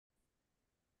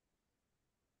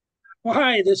Well,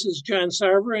 hi, this is John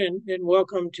Sarver, and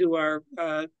welcome to our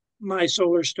My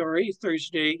Solar Story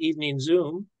Thursday evening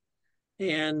Zoom.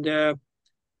 And,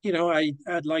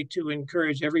 I'd like to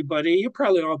encourage everybody, you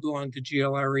probably all belong to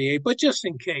GLREA, but just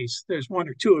in case there's one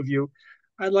or two of you,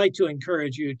 I'd like to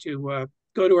encourage you to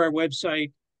go to our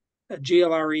website,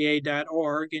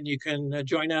 glrea.org, and you can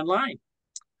join online.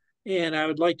 And I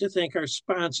would like to thank our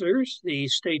sponsors, the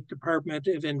State Department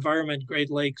of Environment, Great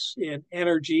Lakes and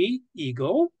Energy,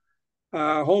 EGLE,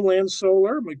 Homeland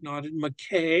Solar, McNaughton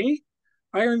McKay,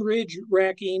 Iron Ridge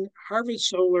Racking, Harvest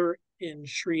Solar, and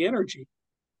Shree Energy.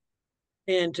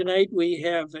 And tonight we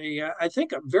have I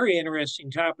think, a very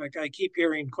interesting topic. I keep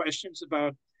hearing questions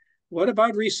about what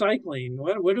about recycling?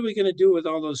 What are we going to do with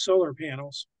all those solar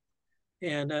panels?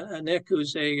 And Annick,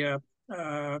 who's an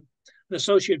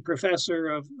associate professor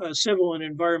of civil and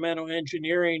environmental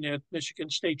engineering at Michigan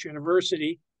State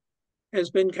University, has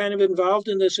been kind of involved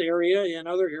in this area and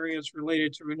other areas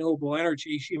related to renewable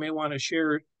energy. She may want to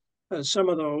share some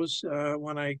of those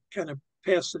when I kind of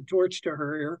pass the torch to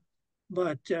her here.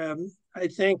 But I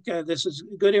think this is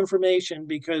good information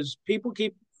because people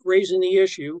keep raising the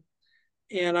issue.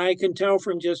 And I can tell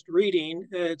from just reading,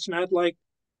 it's not like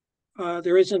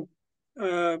there isn't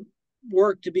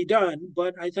work to be done,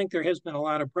 but I think there has been a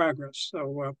lot of progress.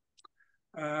 So,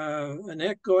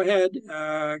 Annick, go ahead,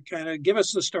 kind of give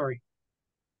us the story.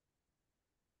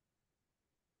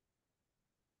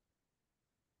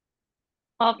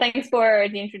 Well, thanks for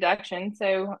the introduction.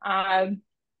 Yeah,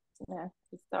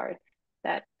 to start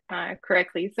that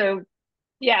correctly. So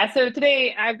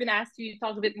today I've been asked to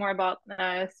talk a bit more about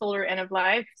solar end of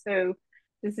life. So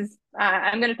this is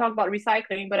I'm going to talk about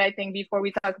recycling, but I think before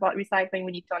we talk about recycling,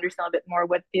 we need to understand a bit more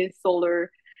what is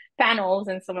solar panels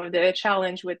and some of the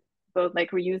challenge with both like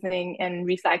reusing and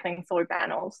recycling solar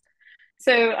panels.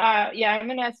 Yeah,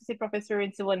 I'm an associate professor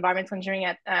in civil environmental engineering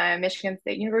at Michigan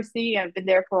State University. I've been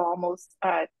there for almost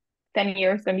 10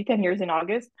 years, going to be 10 years in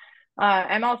August.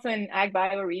 I'm also in ag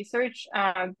bio research,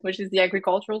 which is the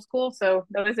agricultural school. So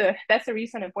that's a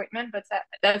recent appointment, but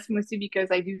that's mostly because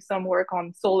I do some work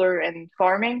on solar and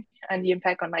farming and the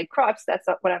impact on my crops. That's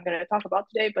not what I'm going to talk about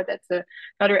today, but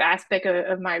another aspect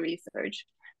of my research.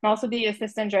 I'm also the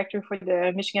assistant director for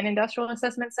the Michigan Industrial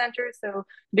Assessment Center. So a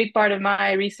big part of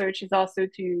my research is also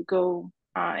to go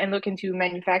and look into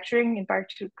manufacturing, in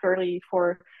particularly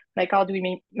for like how do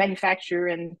we manufacture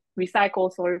and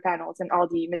recycle solar panels and all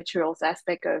the materials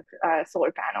aspect of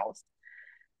solar panels.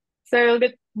 So a little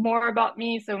bit more about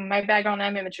me. So my background,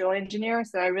 I'm a material engineer.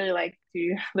 So I really like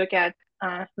to look at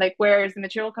like where is the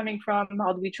material coming from?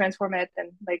 How do we transform it?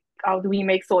 And like how do we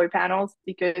make solar panels?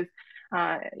 Because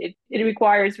it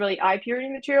requires really high purity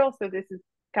materials. So this is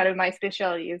kind of my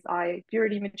specialty is high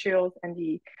purity materials and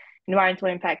the environmental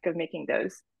impact of making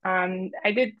those.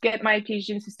 I did get my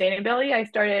PhD in sustainability.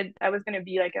 I was going to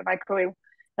be like a micro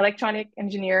electronic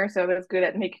engineer, so I was good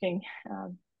at making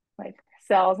like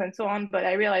cells and so on. But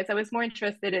I realized I was more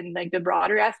interested in like the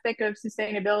broader aspect of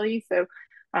sustainability. So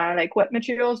like what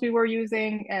materials we were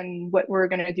using and what we're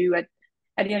going to do at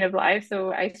the end of life.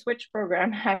 So I switched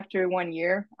program after 1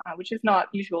 year, which is not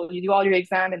usual. You do all your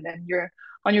exam and then you're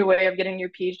on your way of getting your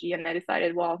PhD. And I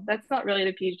decided, well, that's not really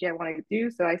the PhD I wanted to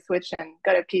do. So I switched and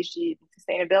got a PhD in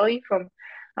sustainability from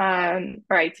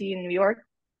RIT in New York.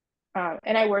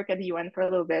 And I worked at the UN for a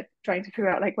little bit, trying to figure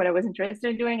out like what I was interested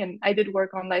in doing. And I did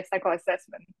work on life cycle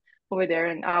assessment over there,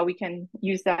 and we can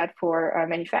use that for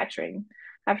manufacturing.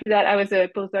 After that, I was a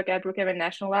postdoc at Brookhaven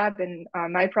National Lab, and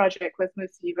my project was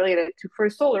mostly related to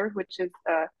First Solar, which is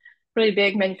a really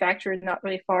big manufacturer, not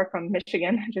really far from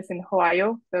Michigan, just in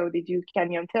Ohio. So they do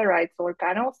cadmium telluride solar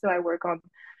panels. So I work on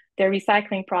their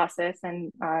recycling process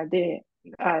and the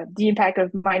impact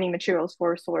of mining materials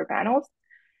for solar panels.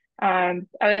 I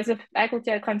was a faculty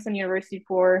at Clemson University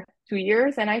for 2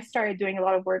 years, and I started doing a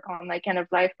lot of work on like kind of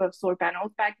life of solar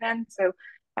panels back then. So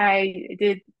I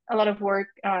did a lot of work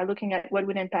looking at what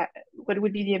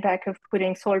would be the impact of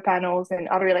putting solar panels and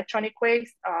other electronic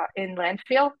waste in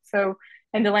landfill. So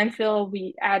in the landfill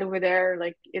we add over there,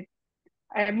 like it.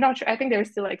 I'm not sure. I think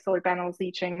there's still like solar panels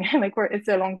leaching, like where it's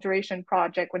a long duration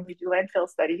project when you do landfill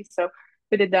studies. So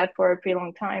we did that for a pretty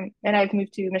long time, and I've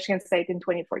moved to Michigan State in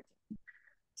 2014.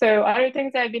 So other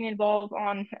things I've been involved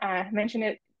on, mention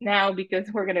it now because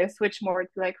we're going to switch more to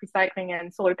like recycling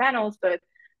and solar panels, but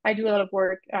I do a lot of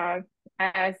work,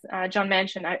 as John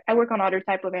mentioned, I work on other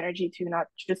type of energy too, not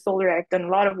just solar. I've done a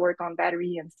lot of work on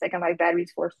battery and second life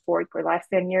batteries for Ford for the last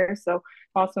 10 years. So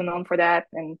also known for that,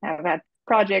 and have had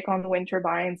project on wind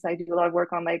turbines. I do a lot of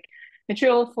work on like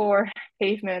material for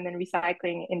pavement and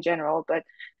recycling in general. But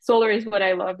solar is what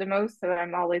I love the most, so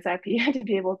I'm always happy to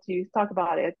be able to talk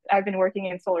about it. I've been working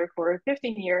in solar for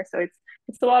 15 years, so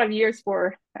it's a lot of years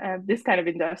for this kind of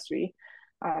industry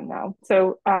now.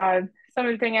 So some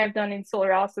of the thing I've done in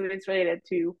solar also is related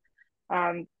to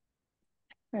I'm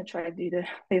gonna try to do the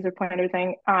laser pointer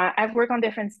thing. I've worked on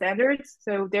different standards.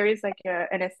 So there is like a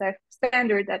NSF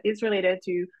standard that is related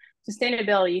to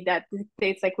sustainability that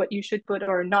dictates like what you should put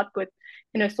or not put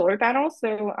in a solar panel.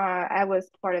 So I was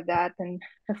part of that, and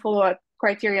a follow-up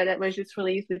criteria that was just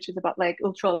released, which is about like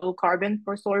ultra low carbon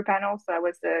for solar panels. So I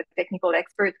was the technical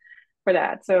expert for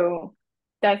that. So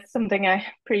that's something I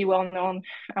pretty well known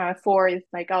for, is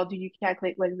like how do you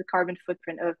calculate what is the carbon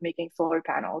footprint of making solar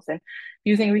panels, and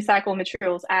using recycled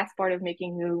materials as part of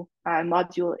making new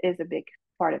module is a big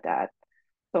part of that.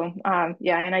 So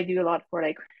yeah, and I do a lot for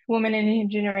like women in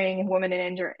engineering and women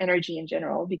in energy in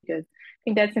general, because I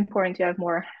think that's important to have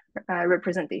more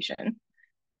representation.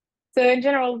 So in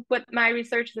general, what my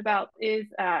research is about is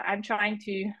I'm trying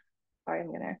to, sorry,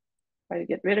 I'm gonna try to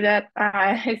get rid of that,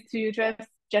 is to address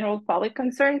general public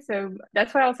concerns. So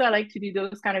that's why also I like to do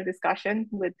those kind of discussions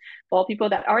with all people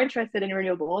that are interested in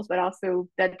renewables, but also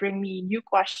that bring me new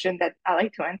questions that I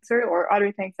like to answer, or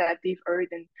other things that they've heard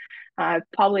in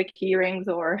public hearings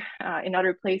or in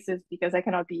other places, because I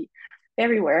cannot be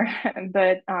everywhere.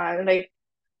 But like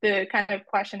the kind of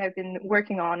question I've been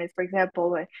working on is, for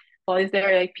example, like, well, is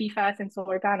there like PFAS in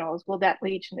solar panels? Will that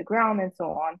leach in the ground and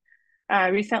so on?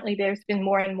 Recently, there's been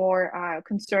more and more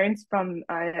concerns from,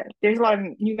 there's a lot of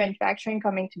new manufacturing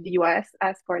coming to the US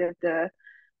as part of the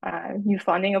new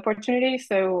funding opportunities.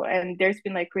 So, and there's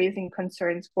been like raising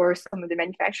concerns for some of the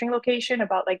manufacturing location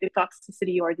about like the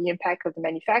toxicity or the impact of the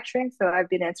manufacturing. So I've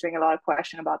been answering a lot of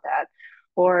questions about that,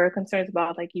 or concerns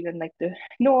about like even like the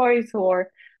noise or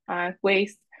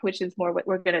waste, which is more what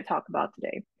we're going to talk about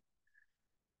today.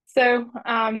 So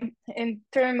in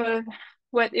terms of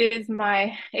what is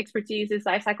my expertise is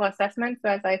life cycle assessment. So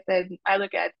as I said, I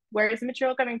look at where is the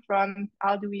material coming from,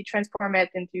 how do we transform it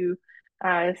into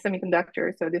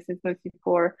semiconductors. So this is mostly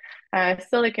for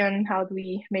silicon, how do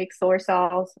we make solar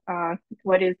cells,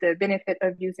 what is the benefit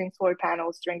of using solar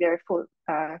panels during their full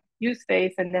use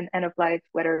phase, and then end of life,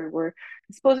 whether we're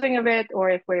disposing of it or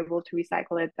if we're able to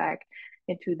recycle it back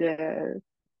into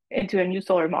a new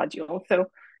solar module. So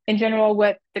in general,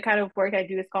 what the kind of work I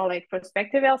do is called like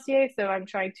prospective LCA. So I'm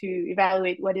trying to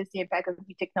evaluate what is the impact of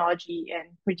new technology and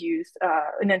reduce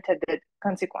unintended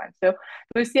consequence. So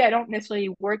mostly I don't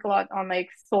necessarily work a lot on like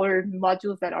solar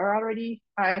modules that are already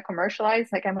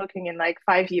commercialized. Like I'm looking in like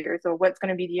 5 years, or what's going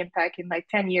to be the impact in like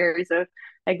 10 years of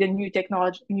like the new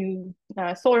technology, new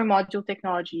solar module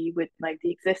technology with like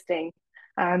the existing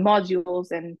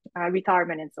modules and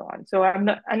retirement and so on. So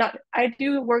I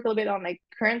do work a little bit on like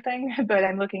current thing, but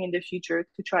I'm looking in the future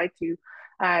to try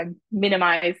to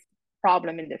minimize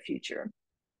problem in the future.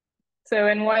 So,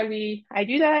 and I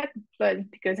do that,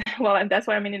 but because, well, and that's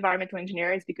why I'm an environmental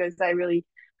engineer, is because I really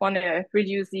want to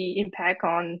reduce the impact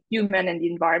on human and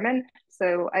the environment.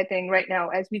 So I think right now,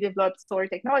 as we develop solar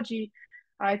technology,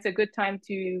 it's a good time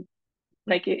to,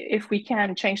 like, if we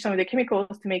can change some of the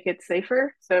chemicals to make it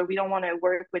safer. So we don't want to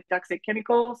work with toxic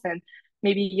chemicals, and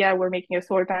maybe, yeah, we're making a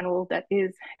solar panel that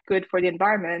is good for the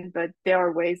environment, but there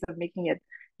are ways of making it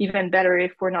even better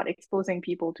if we're not exposing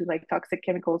people to like toxic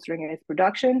chemicals during its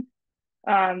production.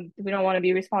 We don't want to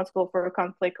be responsible for a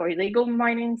conflict or illegal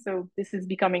mining. So this is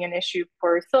becoming an issue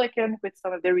for silicon with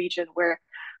some of the region where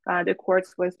the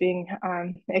quartz was being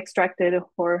extracted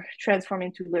or transformed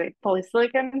into like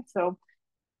polysilicon. So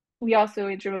we also,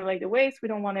 in terms of like the waste, we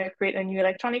don't want to create a new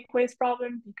electronic waste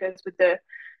problem, because with the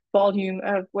volume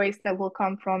of waste that will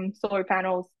come from solar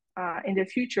panels in the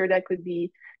future, that could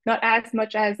be not as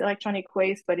much as electronic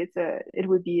waste, but it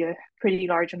would be a pretty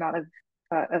large amount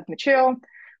of material,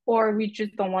 or we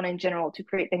just don't want in general to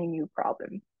create any new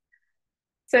problem.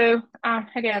 So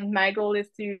again, my goal is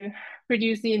to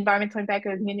reduce the environmental impact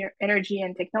of energy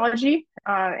and technology,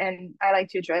 and I like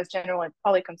to address general and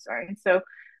public concerns. So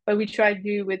what we try to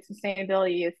do with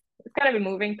sustainability is, it's kind of a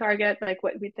moving target. Like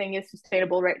what we think is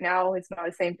sustainable right now, it's not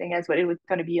the same thing as what it was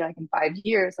going to be like in 5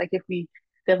 years. Like if we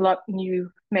develop new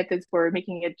methods for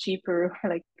making it cheaper,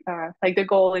 like the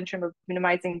goal in terms of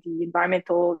minimizing the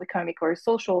environmental, economic, or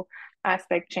social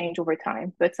aspect change over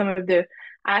time. But some of the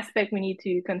aspect we need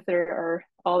to consider are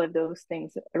all of those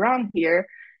things around here.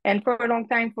 And for a long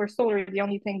time for solar, the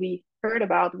only thing we heard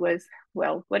about was,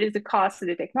 well, what is the cost of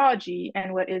the technology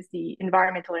and what is the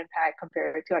environmental impact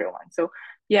compared to other ones? So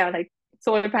yeah, like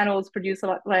solar panels produce a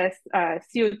lot less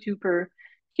CO2 per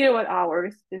kilowatt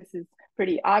hours. This is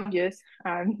pretty obvious.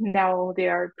 Now they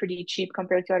are pretty cheap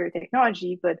compared to other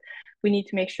technology, but we need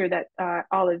to make sure that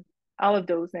all of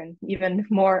those and even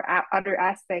more other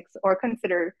aspects are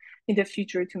considered in the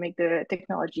future to make the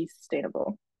technology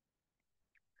sustainable.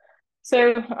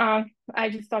 So I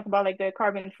just talked about like the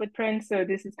carbon footprint. So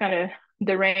this is kind of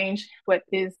the range, what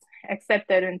is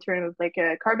accepted in terms of like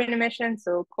a carbon emission.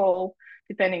 So coal,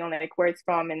 depending on like where it's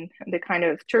from and the kind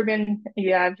of turbine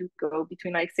you have, you go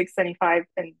between like 675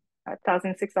 and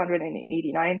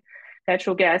 1,689.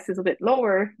 Natural gas is a bit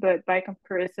lower, but by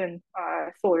comparison,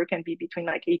 solar can be between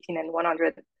like 18 and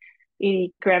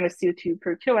 180 grams of CO2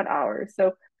 per kilowatt hour.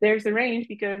 So there's a range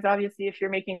because obviously if you're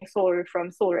making solar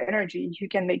from solar energy, you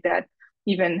can make that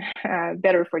even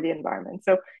better for the environment.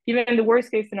 So even in the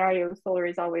worst case scenario, solar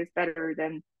is always better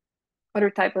than other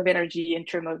type of energy in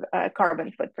terms of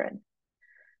carbon footprint.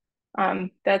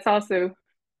 That's also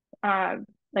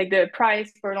like the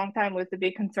price for a long time was the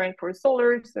big concern for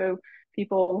solar. So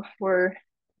people were,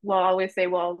 well, always say,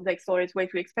 well, like solar is way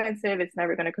too expensive. It's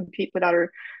never going to compete with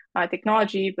other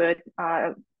technology. But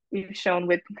we've shown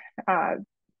with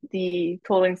the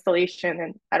total installation,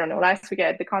 and I don't know, last week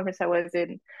at the conference I was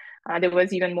in, there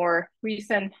was even more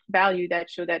recent value that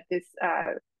showed that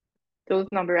those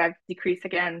numbers have decreased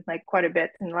again, like quite a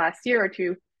bit in the last year or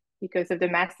two because of the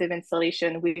massive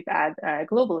installation we've had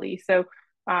globally. So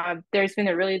there's been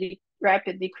a really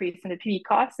rapid decrease in the PV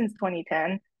cost since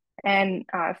 2010. And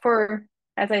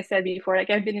as I said before, like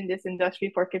I've been in this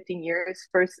industry for 15 years,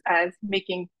 first as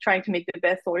trying to make the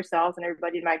best solar cells, and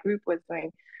everybody in my group was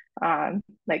doing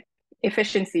like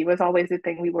efficiency was always the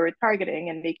thing we were targeting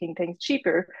and making things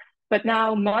cheaper. But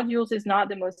now modules is not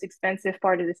the most expensive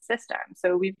part of the system.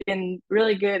 So we've been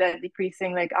really good at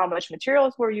decreasing like how much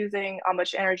materials we're using, how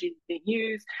much energy is being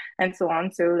used, and so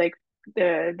on. So like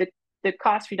the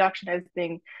cost reduction has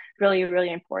been really,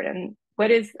 really important.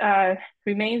 What is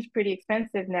remains pretty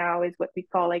expensive now is what we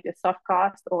call like the soft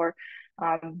cost, or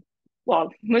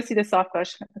well, mostly the soft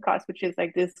cost, which is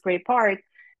like this gray part.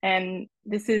 And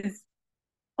this is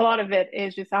a lot of it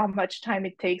is just how much time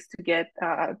it takes to get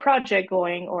a project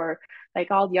going, or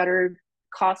like all the other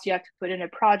costs you have to put in a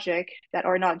project that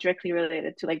are not directly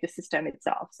related to like the system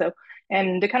itself. So,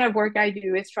 and the kind of work I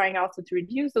do is trying also to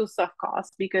reduce those soft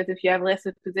costs, because if you have less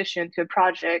opposition to a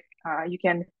project, you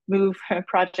can move a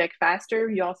project faster.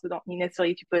 You also don't need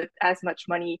necessarily to put as much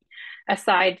money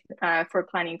aside for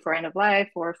planning for end of life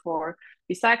or for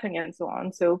recycling and so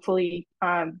on. So fully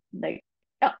like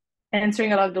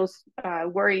answering a lot of those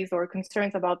worries or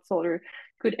concerns about solar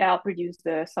could help reduce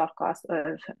the soft cost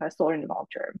of solar in the long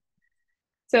term.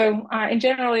 So in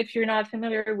general, if you're not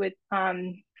familiar with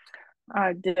the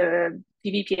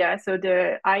PVPS, so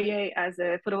the IEA as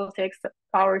a photovoltaic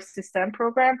power system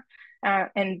program,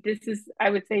 and this is, I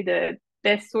would say, the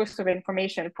best source of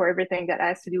information for everything that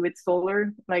has to do with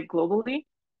solar, like globally.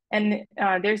 And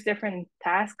there's different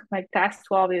tasks, like task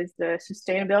 12 is the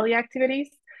sustainability activities.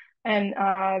 And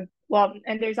well,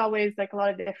 and there's always like a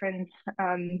lot of different,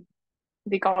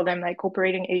 they call them like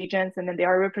cooperating agents, and then they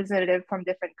are representative from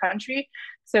different country.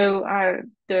 So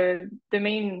the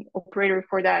main operator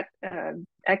for that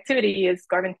activity is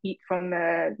Garvin Heat from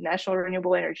the National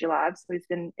Renewable Energy Lab. So he's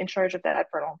been in charge of that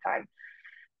for a long time.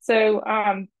 So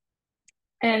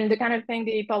and the kind of thing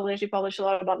they publish a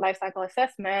lot about life cycle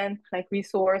assessment, like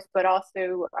resource, but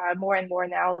also more and more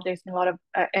now, there's been a lot of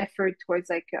effort towards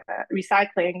like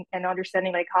recycling and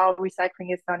understanding like how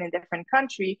recycling is done in different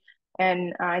countries,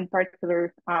 and in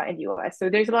particular in the US. So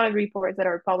there's a lot of reports that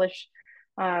are published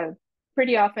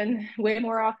pretty often, way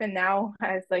more often now,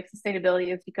 as like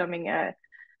sustainability is becoming a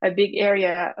big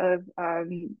area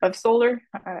of solar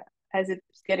as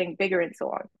it's getting bigger and so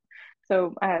on.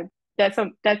 So that's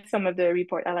some of the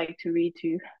report I like to read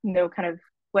to know kind of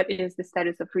what is the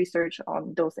status of research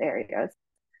on those areas.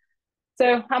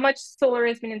 So how much solar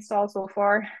has been installed so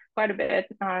far? Quite a bit.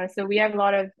 So we have a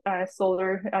lot of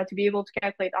solar to be able to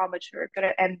calculate how much we're going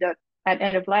to end up at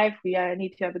end of life. We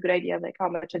need to have a good idea of like how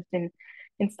much has been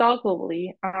installed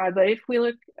globally. But if we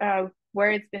look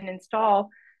where it's been installed,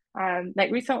 like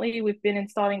recently we've been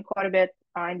installing quite a bit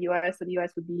in the US. So the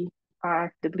US would be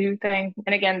the blue thing.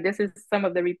 And again, this is some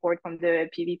of the report from the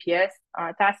PVPS.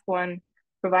 Task 1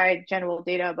 provide general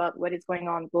data about what is going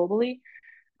on globally.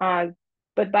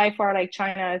 But by far, like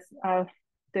China is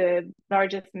the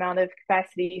largest amount of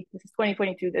capacity. This is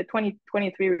 2022. The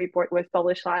 2023 report was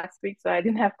published last week, so I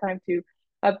didn't have time to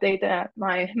update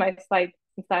my slide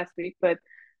since last week. But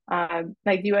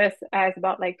like the US has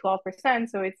about like 12%,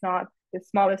 so it's not the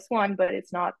smallest one, but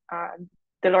it's not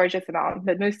the largest amount.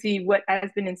 But mostly what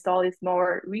has been installed is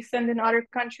more recent in other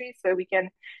countries, so we can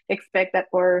expect that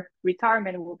our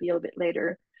retirement will be a little bit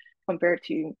later. compared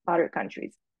to other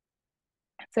countries.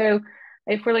 So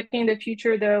if we're looking in the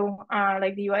future, though,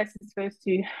 like the US is supposed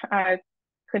to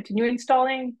continue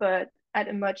installing, but at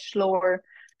a much slower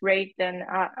rate than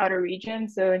other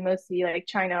regions. So in mostly like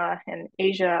China and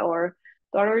Asia or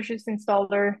the largest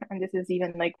installer, and this is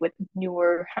even like with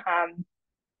newer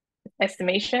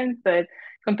estimations, but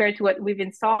compared to what we've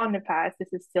installed in the past,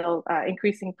 this is still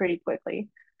increasing pretty quickly.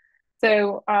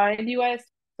 So in the US,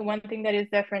 the one thing that is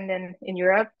different than in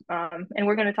Europe, and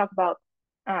we're going to talk about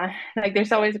like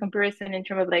there's always a comparison in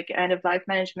terms of like end of life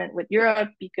management with Europe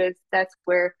because that's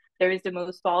where there is the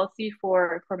most policy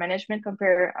for management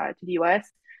compared to the US.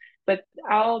 But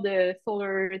all the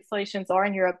solar installations are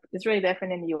in Europe is really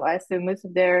different in the US. So most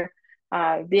of their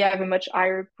they have a much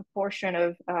higher proportion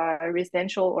of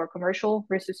residential or commercial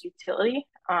versus utility.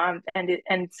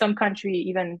 And some country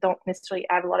even don't necessarily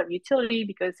have a lot of utility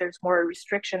because there's more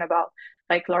restriction about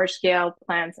like large scale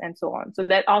plants and so on. So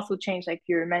that also changed like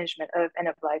your management of end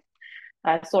of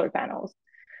life solar panels.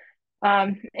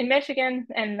 In Michigan,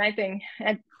 and I think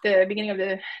at the beginning of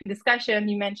the discussion,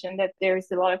 you mentioned that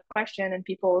there's a lot of question and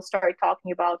people started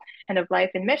talking about end of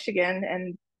life in Michigan,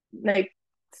 and like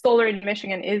solar in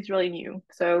Michigan is really new.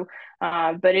 So,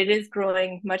 but it is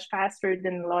growing much faster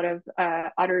than a lot of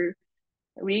other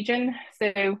region.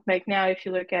 So like now, if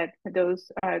you look at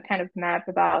those kind of map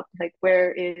about like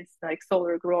where is like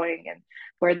solar growing and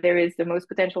where there is the most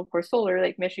potential for solar,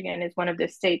 like Michigan is one of the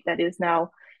states that is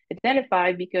now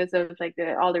identified because of like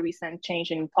all the recent change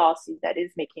in policy that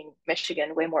is making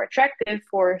Michigan way more attractive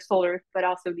for solar, but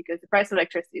also because the price of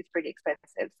electricity is pretty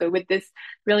expensive. So with this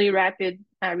really rapid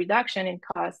reduction in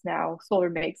cost now, solar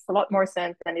makes a lot more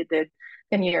sense than it did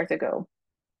 10 years ago.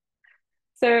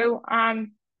 So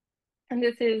and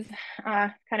this is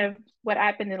kind of what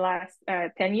happened in the last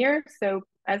 10 years. So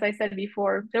as I said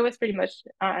before, there was pretty much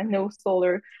no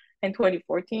solar in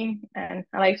 2014. And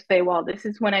I like to say, well, this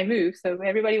is when I moved. So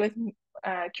everybody was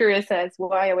curious as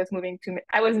why I was moving to,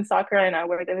 I was in South Carolina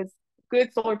where there was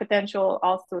good solar potential,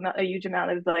 also not a huge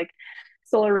amount of like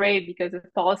solar rate because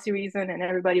of policy reason. And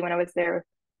everybody, when I was there,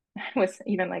 was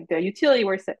even like the utility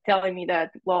were telling me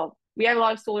that, well, we have a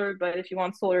lot of solar, but if you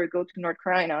want solar, go to North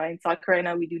Carolina. In South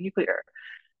Carolina, we do nuclear.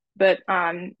 But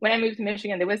when I moved to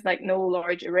Michigan, there was like no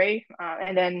large array,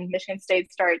 and then Michigan State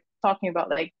started talking about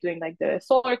like doing like the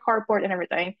solar carport and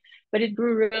everything. But it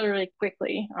grew really, really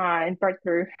quickly. In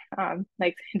particular,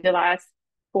 like in the last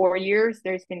 4 years,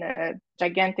 there's been a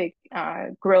gigantic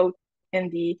growth in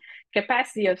the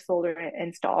capacity of solar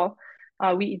install.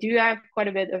 We do have quite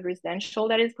a bit of residential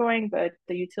that is growing, but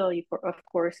the utility, of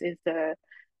course, is the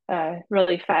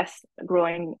really fast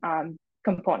growing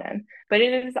component. But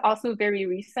it is also very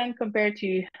recent compared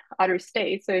to other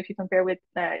states. So if you compare with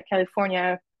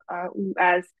California, who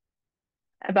has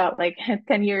about like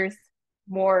 10 years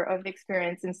more of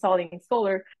experience installing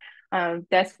solar,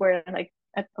 that's where like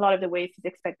a lot of the waste is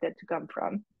expected to come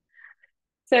from.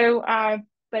 So,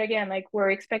 but again, like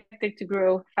we're expected to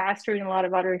grow faster in a lot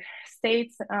of other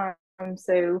states.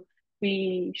 So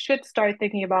we should start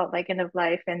thinking about like end of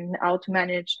life and how to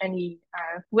manage any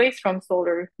waste from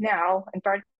solar now, in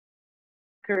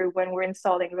particular when we're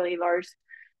installing really large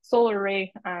solar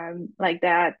array like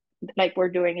that, like we're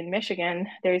doing in Michigan.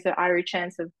 There's a higher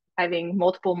chance of having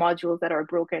multiple modules that are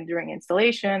broken during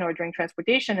installation or during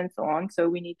transportation and so on. So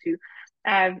we need to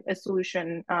have a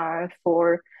solution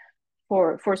for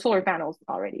solar panels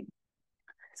already.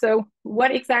 So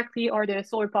what exactly are the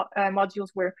solar modules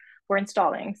we're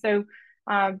installing? So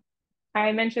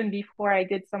I mentioned before I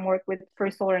did some work with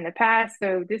First Solar in the past.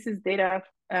 So this is data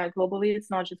globally.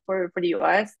 It's not just for the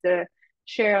US. The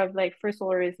share of like First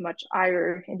Solar is much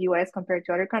higher in the US compared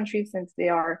to other countries since they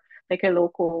are like a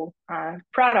local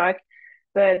product,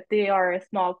 but they are a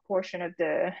small portion of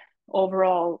the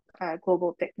overall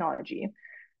global technology.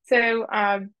 So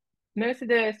most of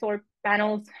the solar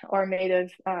panels are made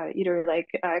of either like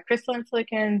crystalline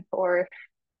silicon or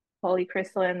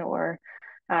polycrystalline or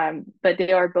but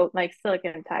they are both like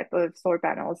silicon type of solar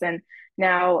panels. And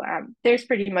now there's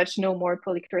pretty much no more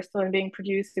polycrystalline being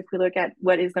produced. If we look at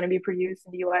what is going to be produced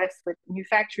in the US with new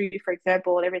factory, for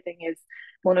example, everything is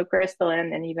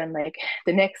monocrystalline and even like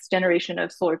the next generation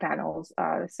of solar panels.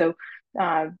 So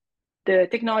the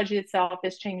technology itself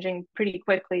is changing pretty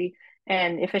quickly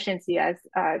and efficiency has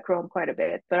grown quite a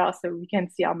bit, but also we can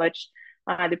see how much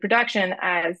the production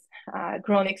has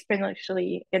grown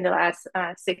exponentially in the last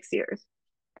 6 years.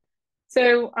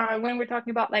 So when we're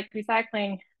talking about like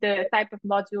recycling, the type of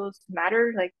modules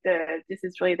matter. Like this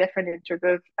is really different in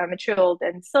terms of material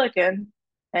than silicon,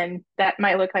 and that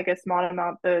might look like a small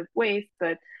amount of waste,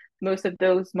 but most of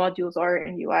those modules are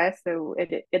in US, so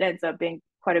it ends up being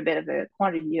quite a bit of a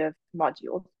quantity of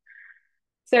modules.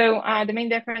 So the main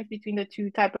difference between the two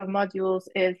type of modules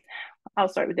is, I'll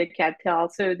start with the CadTel.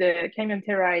 So the cadmium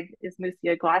telluride is mostly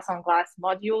a glass-on-glass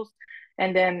modules,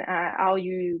 and then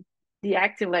the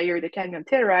active layer, the cadmium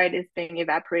telluride, is being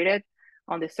evaporated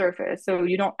on the surface. So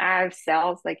you don't have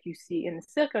cells like you see in the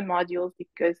silicon modules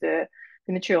because the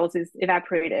materials is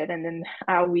evaporated, and then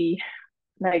how we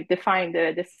like define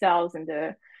the cells and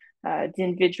the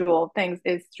individual things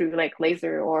is through like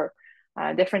laser or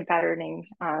different patterning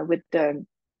with the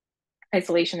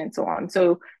isolation and so on.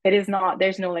 So it is not,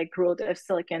 there's no like growth of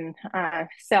silicon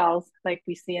cells like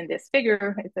we see in this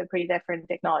figure. It's a pretty different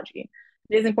technology.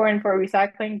 It is important for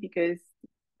recycling because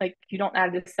like you don't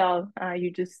have the cell,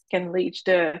 you just can leach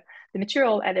the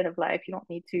material at end of life. You don't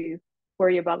need to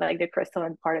worry about like the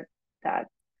crystalline part of that.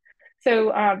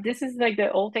 So this is like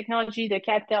the old technology. The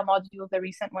CadTel modules, the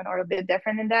recent one, are a bit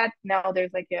different than that. Now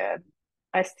there's like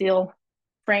a steel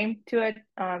frame to it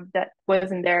that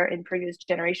wasn't there in previous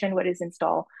generation, what is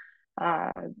installed.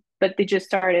 But they just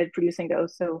started producing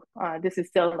those. So this is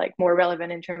still like more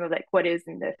relevant in terms of like what is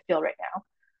in the field right now.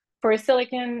 For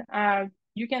silicon,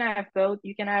 you can have both.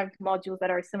 You can have modules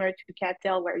that are similar to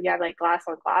CadTel where you have like glass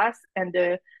on glass, and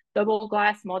the double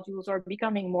glass modules are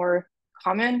becoming more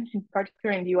common, in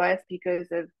particular in the US, because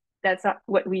of that's not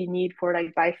what we need for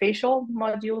like bifacial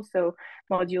modules, so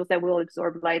modules that will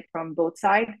absorb light from both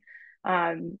sides.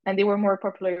 And they were more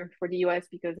popular for the US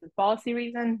because of policy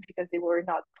reasons, because they were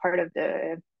not part of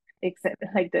the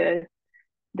like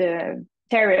the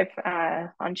tariff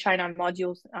on China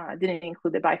modules didn't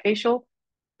include the bifacial.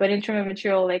 But in terms of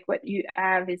material, like what you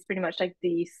have is pretty much like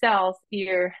the cells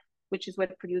here, which is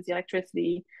what produce the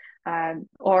electricity,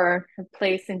 or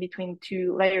placed in between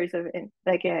two layers of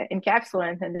like an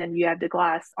encapsulant, and then you have the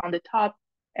glass on the top,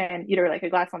 and either like a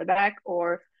glass on the back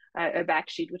or a back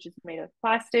sheet, which is made of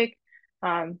plastic.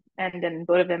 And then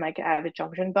both of them like have a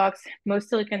junction box. Most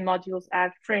silicon modules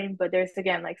have frame, but there's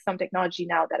again like some technology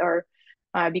now that are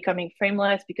becoming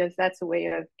frameless because that's a way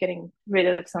of getting rid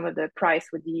of some of the price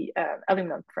with the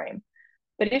aluminum frame.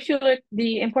 But if you look,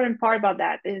 the important part about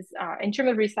that is in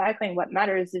terms of recycling, what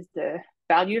matters is the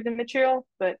value of the material.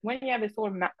 But when you have a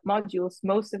solar modules,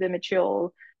 most of the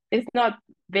material is not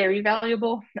very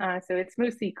valuable. So it's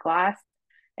mostly glass.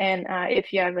 And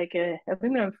if you have like a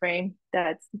aluminum frame,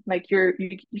 that's like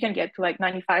you can get to like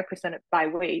 95% by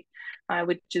weight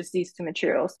with just these two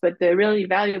materials. But the really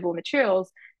valuable materials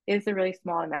is a really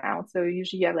small amount. So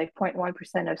usually you have like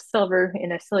 0.1% of silver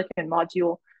in a silicon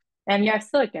module. And you have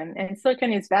silicon, and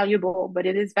silicon is valuable, but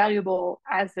it is valuable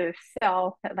as a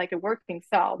cell, like a working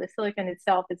cell. The silicon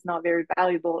itself is not very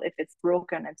valuable if it's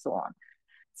broken and so on.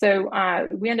 So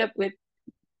we end up with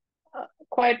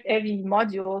quite heavy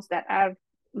modules that have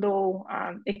low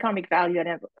economic value at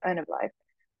end of life.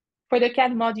 For the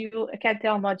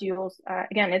CadTel modules,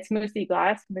 again, it's mostly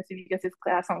glass, mostly because it's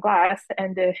glass on glass,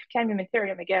 and the cadmium and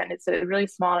thorium, again, it's a really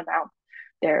small amount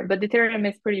there. But the thorium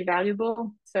is pretty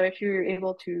valuable, so if you're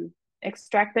able to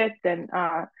extract it, then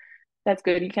that's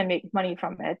good. You can make money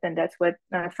from it, and that's what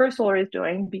First Solar is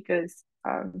doing because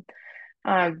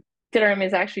thorium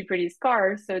is actually pretty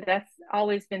scarce, so that's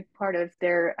always been part of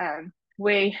their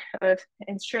way of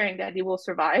ensuring that they will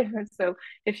survive. So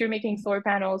if you're making solar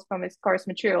panels from a scarce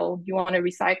material, you want to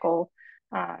recycle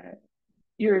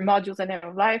your modules at end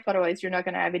of life. Otherwise, you're not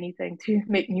going to have anything to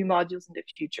make new modules in the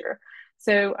future.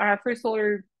 So First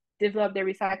Solar developed their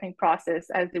recycling process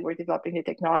as they were developing the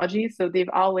technology. So they've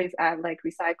always had like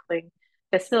recycling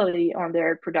facility on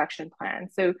their production plan.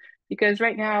 So because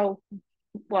right now,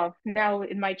 well, now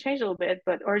it might change a little bit,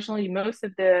 but originally most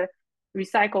of the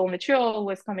recycled material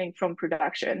was coming from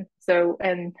production. So,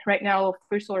 and right now,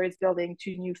 First Solar is building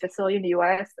two new facilities in the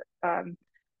US,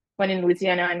 one in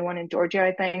Louisiana and one in Georgia,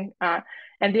 I think.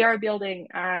 And they are building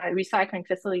a recycling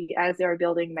facility as they are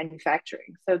building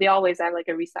manufacturing. So they always have like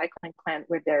a recycling plant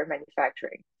with their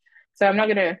manufacturing. So I'm not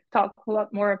going to talk a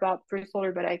lot more about First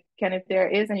Solar, but I can if there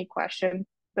is any question.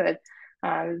 But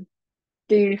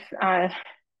they've, I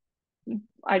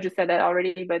just said that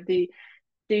already, but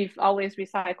they've always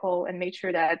recycle and made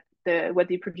sure that what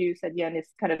they produce at the end is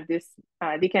kind of this,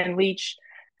 they can leach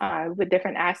with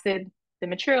different acid the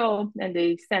material, and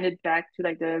they send it back to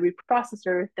like the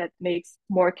reprocessor that makes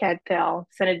more CadTel,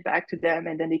 send it back to them,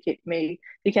 and then they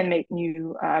can make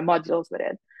new modules with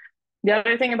it. The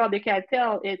other thing about the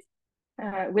CadTel is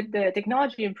with the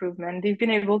technology improvement, they've been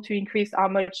able to increase how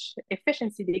much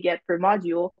efficiency they get per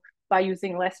module by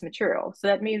using less material. So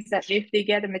that means that if they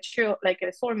get a material like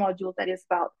a solar module that is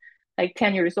about like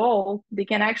 10 years old, they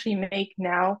can actually make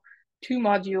now two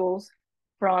modules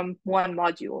from one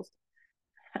module.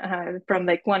 From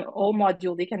like one old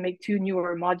module, they can make two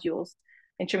newer modules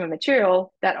in terms of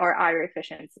material that are higher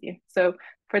efficiency. So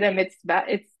for them, it's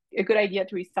a good idea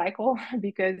to recycle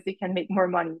because they can make more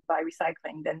money by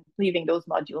recycling than leaving those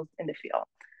modules in the field.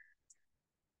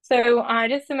 So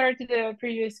just similar to the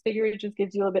previous figure, it just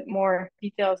gives you a little bit more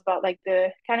details about like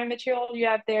the kind of material you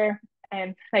have there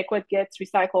and like what gets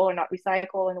recycled or not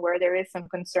recycled and where there is some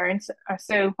concerns.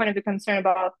 So one of the concern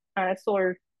about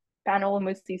solar panel,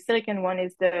 mostly silicon one,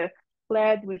 is the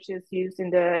lead, which is used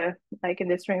in the like in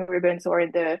the string ribbons or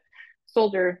in the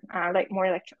solder, like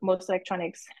more most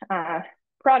electronics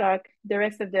product. The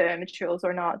rest of the materials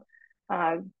are not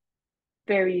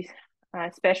very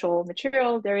special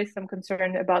material. There is some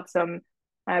concern about some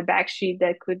backsheet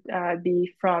that could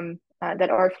be from that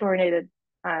are fluorinated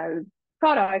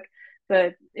product,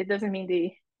 but it doesn't mean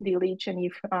they leach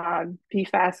any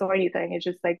PFAS or anything. It's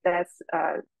just like that's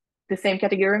the same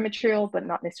category of material, but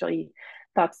not necessarily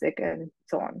toxic and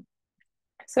so on.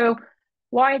 So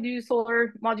why do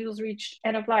solar modules reach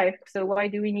end of life? So why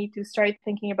do we need to start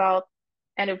thinking about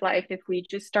end of life if we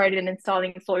just started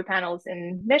installing solar panels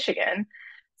in Michigan?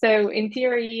 So in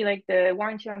theory, like the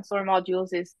warranty on solar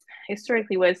modules is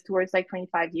historically was towards like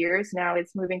 25 years. Now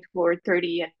it's moving toward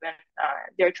 30, and then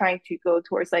they're trying to go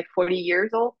towards like 40 years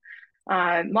old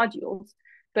modules.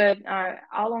 But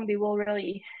how long they will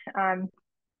really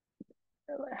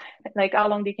like how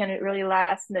long they can really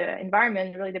last in the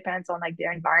environment really depends on like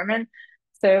their environment.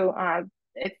 So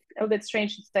it's a little bit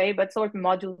strange to say, but solar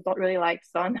modules don't really like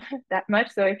sun that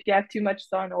much. So if you have too much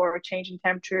sun or a change in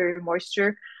temperature,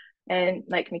 moisture, and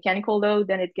like mechanical load,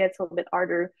 then it gets a little bit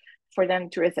harder for them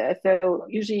to resist. So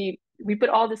usually we put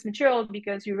all this material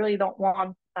because you really don't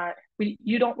want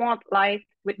you don't want light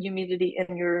with humidity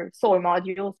in your solar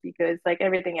modules because like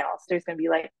everything else, there's going to be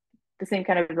like the same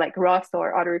kind of like rust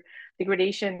or other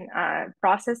degradation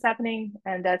process happening,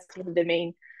 and that's the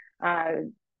main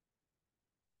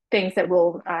things that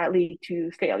will lead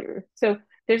to failure. So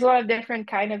there's a lot of different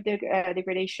kind of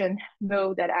degradation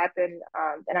mode that happen,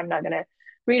 and I'm not gonna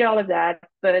read all of that,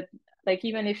 but like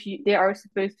even if they are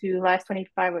supposed to last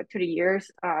 25 or 30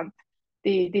 years,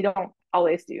 they don't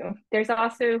always do. There's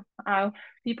also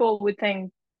people would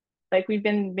think like we've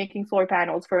been making solar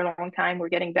panels for a long time, we're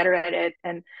getting better at it,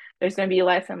 and there's going to be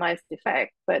less and less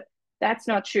defect. But that's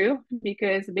not true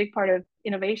because a big part of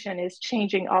innovation is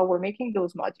changing how we're making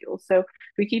those modules. So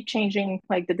we keep changing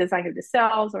like the design of the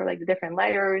cells or like the different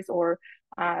layers or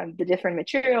the different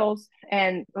materials.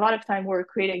 And a lot of time we're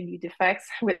creating new defects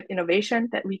with innovation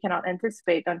that we cannot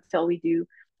anticipate until we do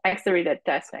accelerated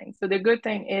testing. So the good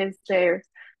thing is there's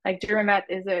like Duramat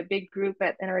is a big group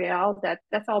at NREL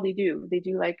that's all they do. They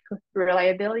do like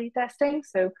reliability testing.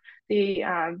 So they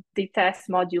test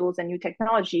modules and new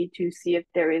technology to see if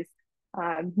there is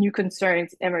new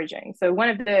concerns emerging. So one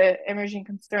of the emerging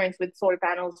concerns with solar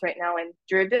panels right now and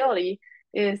durability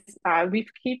is we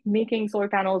keep making solar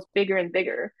panels bigger and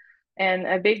bigger. And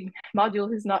a big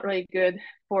module is not really good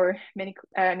for many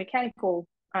mechanical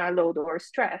load or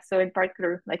stress. So in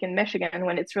particular, like in Michigan,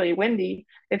 when it's really windy,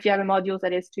 if you have a module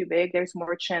that is too big, there's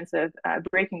more chance of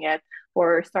breaking it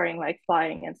or starting like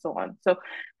flying and so on. So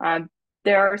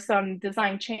there are some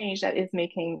design change that is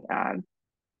making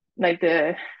like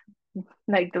the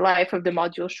life of the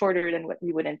module shorter than what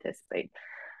we would anticipate.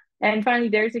 And finally,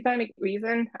 there's economic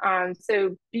reason.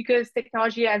 So because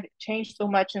technology has changed so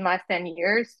much in the last 10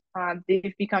 years,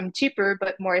 they've become cheaper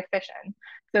but more efficient.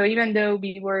 So even though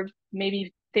we were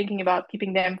maybe thinking about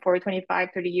keeping them for 25,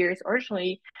 30 years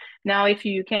originally, now if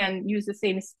you can use the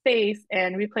same space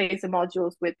and replace the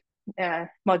modules with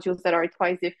modules that are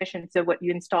twice the efficiency of what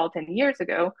you installed 10 years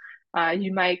ago,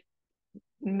 you might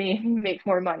make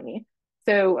more money.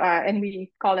 So, and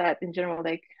we call that in general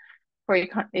like for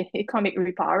economic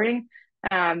repowering.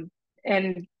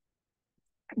 And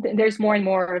there's more and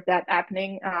more of that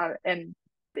happening. And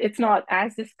it's not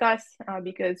as discussed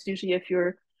because usually if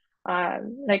you're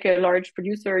like a large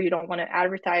producer, you don't want to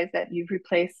advertise that you've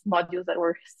replaced modules that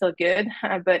were still good,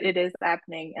 but it is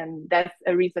happening. And that's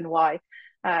a reason why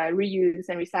reuse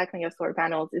and recycling of solar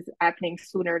panels is happening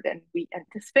sooner than we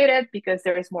anticipated because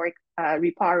there is more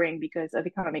repowering because of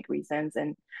economic reasons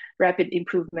and rapid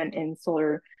improvement in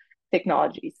solar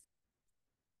technologies.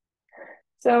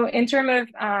 So in terms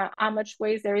of how much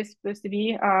waste there is supposed to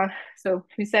be, so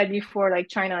we said before, like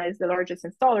China is the largest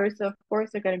installer, so of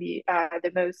course they're going to be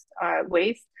the most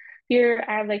waste. Here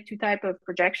I have like two type of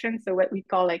projections, so what we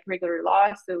call like regular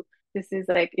loss. So this is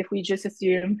like if we just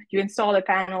assume you install a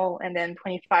panel and then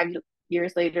 25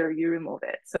 years later you remove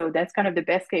it. So that's kind of the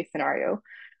best case scenario.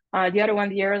 The other one,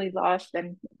 the early loss,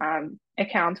 then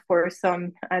accounts for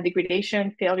some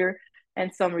degradation, failure,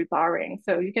 and some repowering.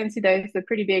 So you can see there's a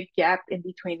pretty big gap in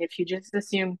between if you just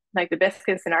assume like the best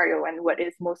case scenario and what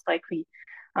is most likely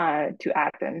to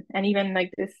happen. And even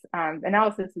like this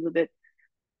analysis is a bit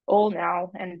old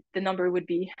now, and the number would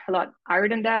be a lot higher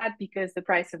than that because the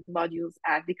price of modules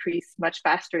have decreased much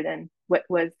faster than what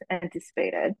was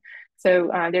anticipated. So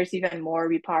there's even more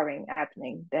repowering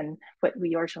happening than what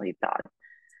we originally thought.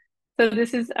 So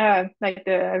this is like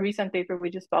the recent paper we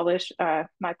just published.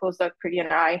 My postdoc Pretty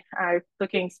and I are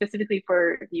looking specifically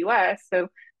for the US. So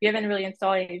we haven't really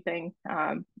installed anything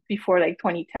before like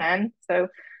 2010. So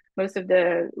most of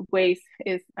the waste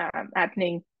is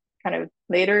happening kind of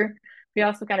later. We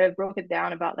also kind of broke it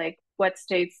down about like what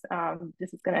states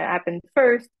this is going to happen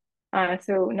first.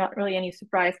 So not really any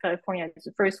surprise. California is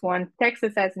the first one.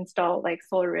 Texas has installed like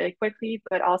solar really quickly,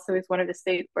 but also is one of the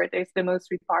states where there's the most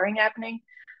repowering happening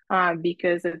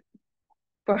because of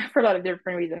for a lot of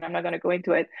different reasons. I'm not going to go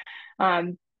into it.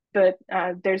 But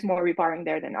there's more repowering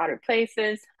there than other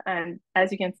places. And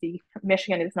as you can see,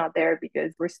 Michigan is not there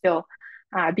because we're still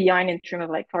behind in terms of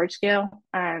like large scale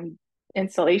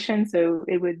installation. So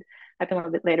it would happen a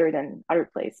little bit later than other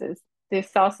places. This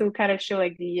also kind of show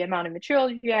like the amount of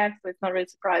material you have, so it's not really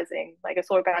surprising. Like a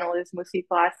solar panel is mostly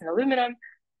glass and aluminum.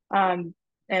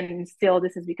 And still,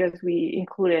 this is because we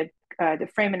included the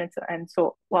frame and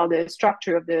so while the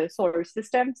structure of the solar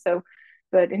system. So,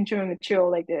 but in terms of material,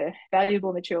 like the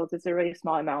valuable materials is a really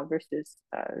small amount versus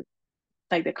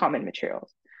like the common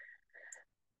materials.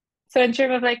 So in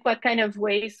terms of like what kind of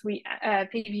waste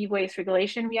PV waste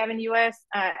regulation we have in the US,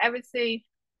 I would say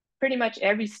pretty much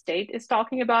every state is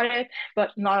talking about it, but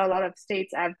not a lot of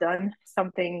states have done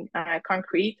something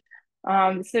concrete.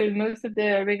 So most of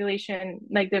the regulation,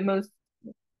 like the most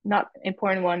not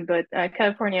important one, but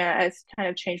California has kind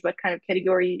of changed what kind of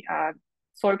category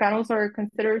solar panels are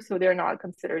considered. So they're not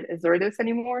considered hazardous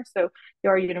anymore. So they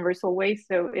are universal waste.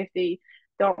 So if they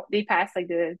pass like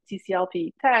the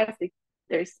TCLP test,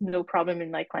 there's no problem in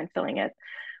like landfilling it.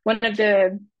 One of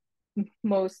the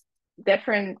most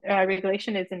different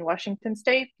regulation is in Washington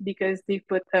State because they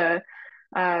put a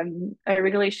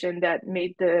regulation that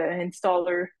made the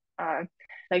installer,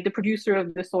 like the producer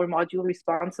of the solar module,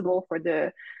 responsible for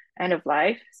the end of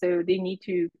life. So they need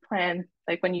to plan,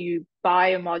 like when you buy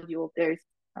a module, there's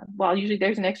well, usually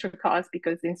there's an extra cost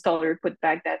because the installer put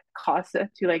back that cost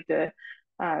to like the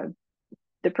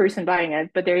person buying it,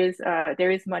 but there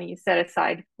is money set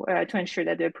aside to ensure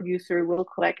that the producer will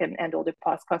collect and handle the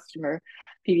post customer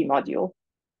PV module.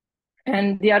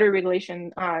 And the other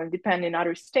regulation depend in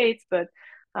other states, but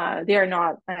they are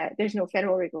not. There's no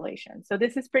federal regulation, so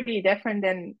this is pretty different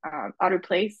than other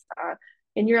places.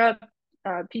 In Europe,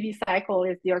 PV Cycle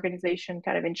is the organization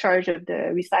kind of in charge of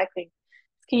the recycling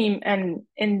scheme, and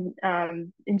in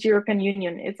the European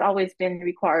Union, it's always been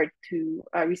required to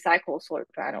recycle solar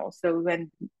panels. So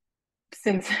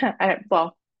since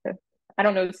well, I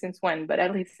don't know since when, but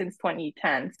at least since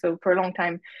 2010. So for a long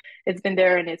time, it's been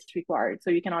there and it's required. So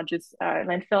you cannot just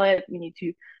landfill it. You need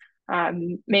to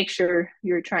make sure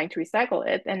you're trying to recycle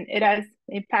it. And it has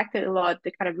impacted a lot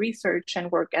the kind of research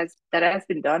and work that has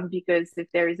been done, because if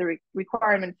there is a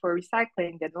requirement for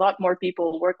recycling, then a lot more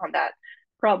people work on that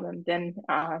problem than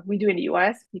we do in the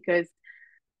US, because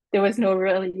there was no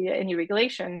really any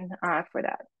regulation for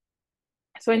that.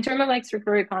 So in terms of like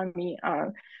circular economy,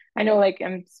 I know like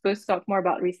I'm supposed to talk more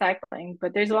about recycling,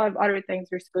 but there's a lot of other things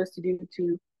we're supposed to do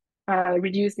to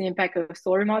reduce the impact of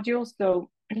solar modules. So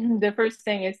the first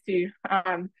thing is to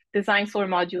design solar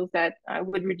modules that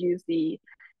would reduce the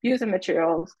use of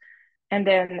materials, and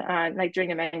then like during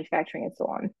the manufacturing and so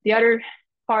on. The other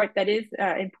part that is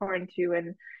important too,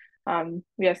 and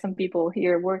we have some people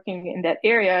here working in that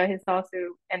area, is also,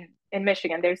 and in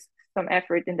Michigan, there's some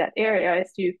effort in that area,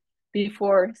 is to,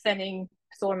 before sending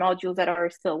solar modules that are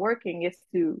still working, is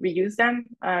to reuse them,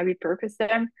 repurpose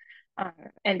them.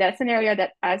 And that's an area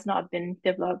that has not been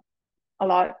developed a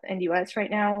lot in the US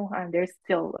right now. There's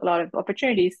still a lot of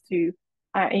opportunities to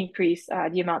increase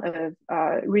the amount of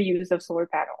reuse of solar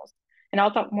panels. And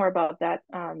I'll talk more about that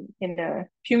in a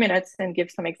few minutes and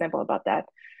give some example about that.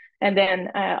 And then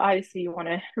obviously you want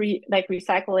to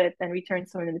recycle it and return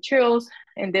some of the materials.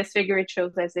 In this figure, it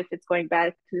shows as if it's going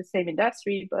back to the same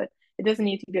industry, but it doesn't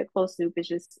need to be a closed loop. It's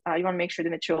just you want to make sure the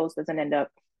materials doesn't end up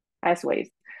as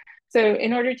waste. So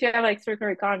in order to have like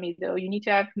circular economy, though, you need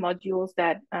to have modules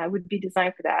that would be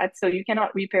designed for that. So you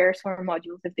cannot repair solar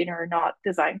modules if they are not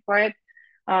designed for it.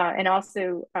 And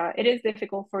also, it is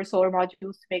difficult for solar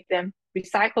modules to make them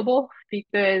recyclable,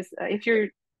 because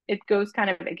if it goes kind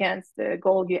of against the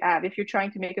goal you have. If you're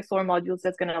trying to make a solar module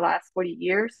that's going to last 40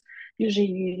 years, usually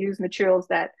you use materials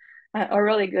that are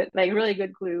really good, like really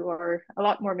good glue, or a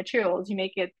lot more materials. You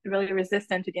make it really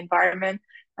resistant to the environment,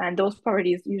 and those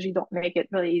properties usually don't make it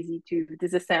really easy to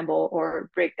disassemble or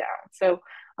break down. So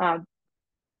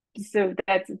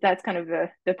that's kind of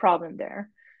the problem there.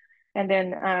 And then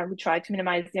we try to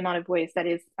minimize the amount of waste that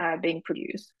is being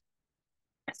produced.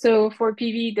 So for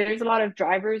PV, there's a lot of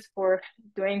drivers for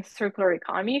doing circular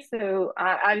economy. So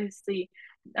obviously,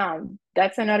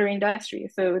 that's another industry.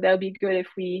 So that would be good if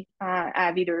we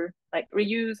have either like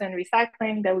reuse and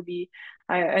recycling. That would be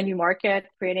a new market,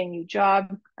 creating new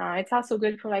job. It's also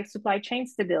good for like supply chain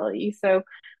stability. So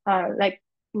like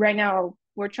right now,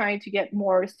 we're trying to get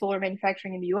more solar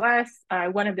manufacturing in the US.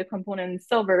 One of the components,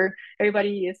 silver,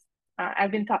 everybody is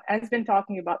has been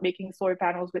talking about making solar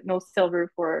panels with no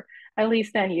silver for at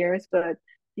least 10 years, but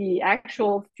the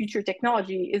actual future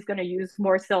technology is going to use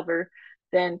more silver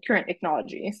than current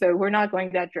technology. So we're not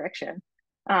going that direction.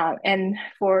 And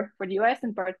for the US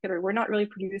in particular, we're not really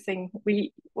producing,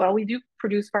 we do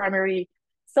produce primary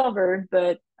silver,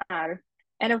 but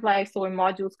end-of-life solar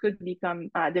modules could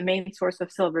become the main source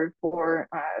of silver for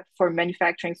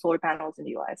manufacturing solar panels in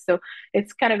the US. So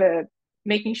it's kind of a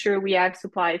making sure we have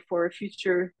supply for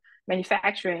future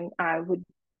manufacturing would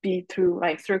be through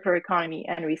like circular economy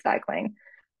and recycling.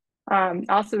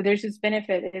 Also, there's this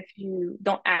benefit if you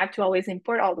don't have to always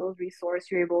import all those resources.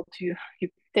 You're able to you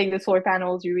take the solar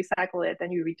panels, you recycle it,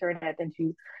 and you return it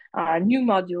into new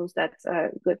modules. That's a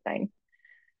good thing.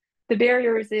 The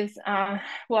barriers is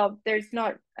there's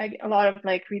not a lot of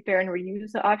like repair and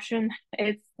reuse option.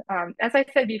 It's as I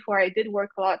said before, I did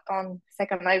work a lot on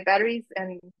second life batteries,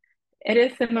 and it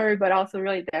is similar but also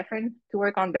really different to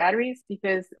work on batteries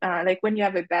because like when you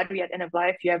have a battery at end of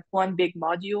life, you have one big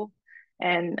module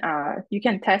and you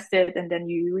can test it and then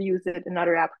you reuse it in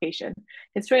another application.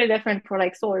 It's really different for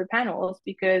like solar panels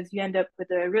because you end up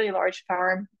with a really large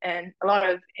farm and a lot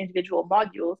of individual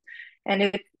modules, and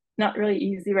it's not really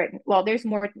easy right now. Well, there's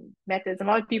more methods, and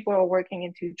a lot of people are working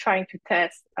into trying to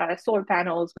test solar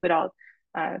panels without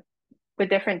with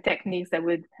different techniques that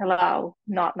would allow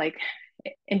not like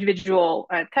individual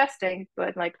testing,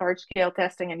 but like large scale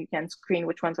testing, and you can screen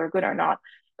which ones are good or not.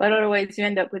 But otherwise, you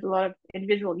end up with a lot of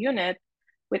individual units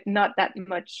with not that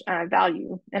much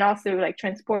value. And also, like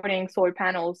transporting solar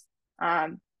panels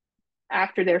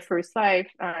after their first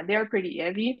life, they're pretty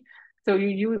heavy. So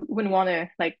you wouldn't want to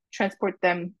like transport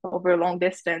them over a long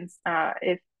distance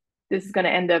if this is going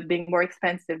to end up being more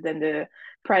expensive than the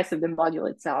price of the module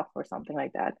itself or something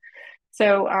like that.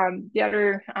 So the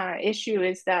other issue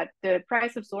is that the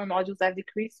price of solar modules have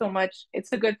decreased so much.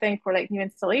 It's a good thing for like new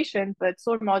installations, but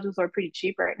solar modules are pretty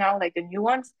cheap right now, like the new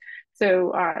ones.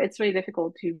 So it's really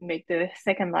difficult to make the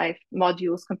second life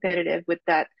modules competitive with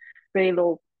that very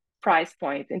low price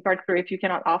point. In particular, if you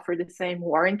cannot offer the same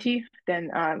warranty, then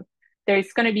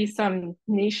there's going to be some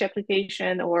niche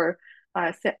application or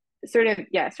certain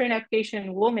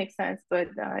application will make sense, but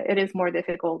it is more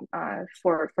difficult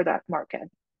for that market.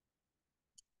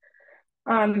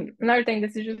 Another thing,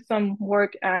 this is just some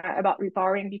work about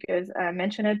repowering because I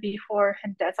mentioned it before,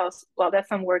 and that's also, that's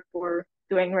some work we're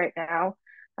doing right now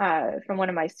from one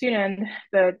of my students,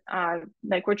 but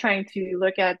like we're trying to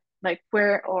look at like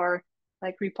where are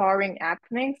like repowering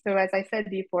happening. So as I said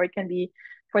before, it can be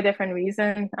for different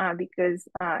reasons because,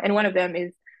 and one of them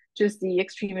is just the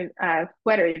extreme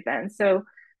weather events. So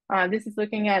this is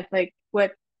looking at like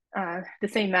what the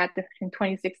same map in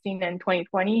 2016 and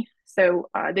 2020. So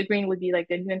the green would be like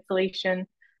the new installation,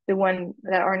 the one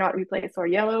that are not replaced are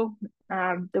yellow,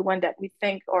 the one that we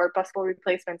think are possible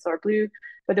replacements are blue,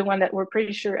 but the one that we're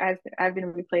pretty sure have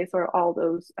been replaced are all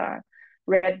those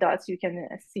red dots you can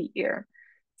see here.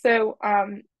 So,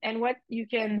 and what you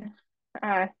can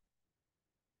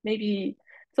maybe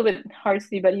it's a bit hard to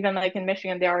see, but even like in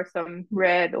Michigan, there are some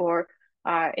red or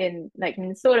in like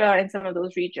Minnesota and some of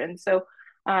those regions. So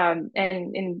and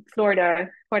in Florida,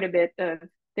 quite a bit of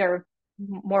they're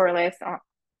more or less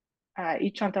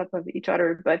each on top of each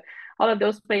other. But all of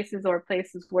those places are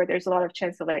places where there's a lot of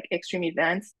chance of like extreme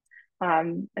events.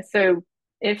 So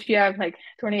if you have like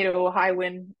tornado, high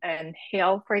wind, and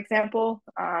hail, for example,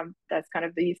 that's kind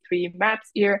of these three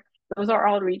maps here. Those are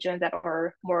all regions that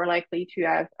are more likely to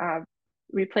have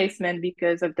replacement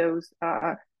because of those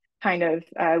kind of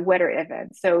weather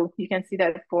events. So you can see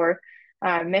that for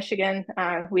Michigan,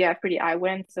 we have pretty high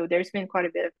wind, so there's been quite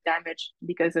a bit of damage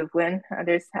because of wind.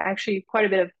 There's actually quite a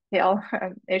bit of hail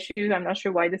issue. I'm not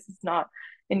sure why this is not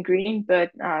in green, but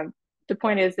the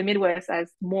point is the Midwest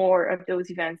has more of those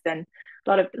events than a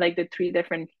lot of like the three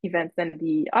different events than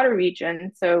the other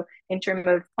region. So in terms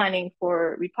of planning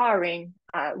for repowering,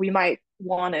 we might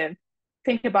want to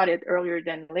think about it earlier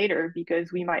than later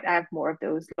because we might have more of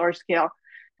those large scale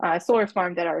solar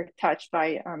farms that are touched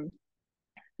by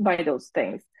those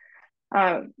things.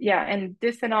 Yeah, and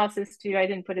this analysis too, I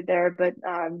didn't put it there, but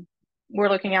we're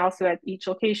looking also at each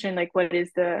location, like what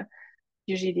is the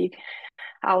usually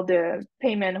how the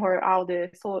payment or how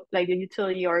the like the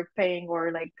utility are paying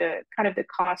or like the kind of the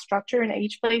cost structure in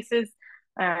each places,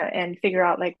 and figure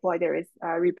out like why there is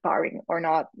repowering or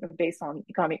not based on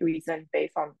economic reason,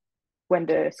 based on when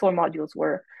the solar modules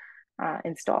were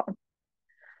installed.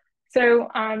 So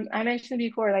I mentioned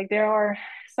before, like there are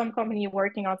some company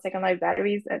working on second life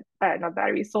batteries, not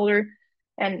batteries, solar,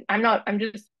 and I'm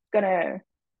just gonna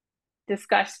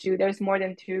discuss two. There's more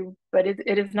than two, but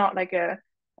it is not like a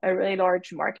really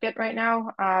large market right now.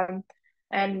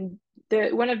 And the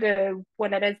one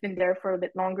that has been there for a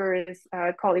bit longer is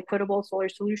called Equitable Solar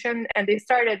Solution, and they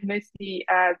started mostly.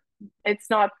 It's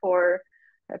not for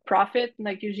profit.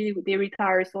 Like usually they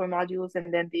retire solar modules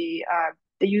and then they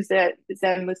use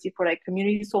them mostly for like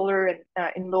community solar and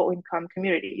in low income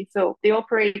communities. So they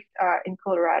operate in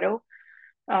Colorado.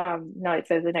 Now it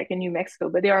says like in New Mexico,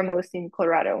 but they are mostly in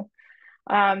Colorado.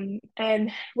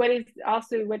 And what is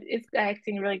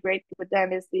acting really great with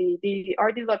them is they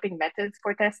are developing methods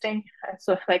for testing,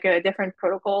 so like a different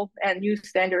protocol and new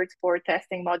standards for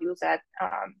testing modules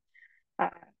uh,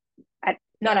 at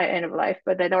not at end of life,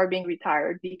 but that are being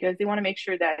retired because they want to make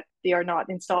sure that they are not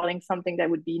installing something that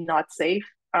would be not safe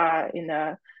in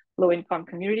a low income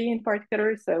community in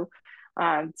particular. So,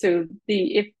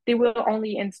 if they will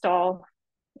only install,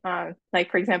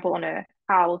 like for example, on a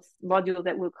house module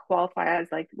that will qualify as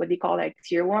like what they call like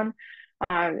tier one,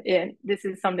 and this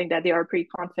is something that they are pretty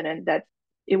confident that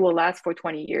it will last for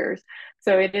 20 years.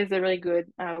 So it is a really good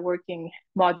working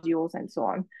modules and so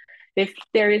on. If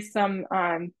there is some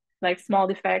like small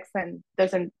defects and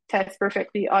doesn't test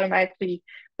perfectly, automatically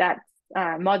that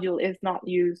module is not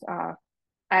used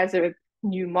as a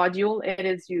new module. It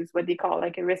is used what they call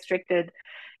like a restricted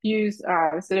use.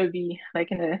 So it would be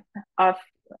like in a off,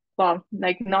 well,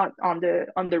 like not on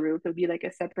the roof. It'll be like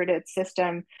a separated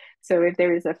system. So if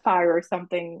there is a fire or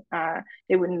something,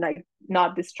 it wouldn't like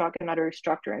not destruct another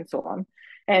structure and so on.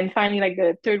 And finally, like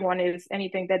the third one is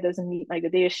anything that doesn't meet like the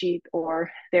data sheet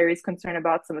or there is concern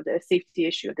about some of the safety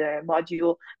issue of the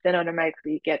module, then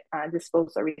automatically get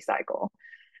disposed or recycled.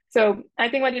 So I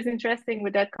think what is interesting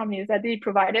with that company is that they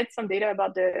provided some data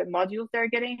about the modules they're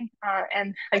getting,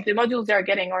 and like the modules they're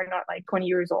getting are not like 20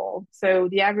 years old. So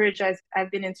the average has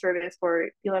been in service for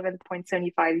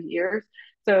 11.75 years.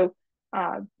 So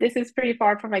this is pretty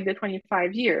far from like the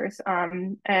 25 years.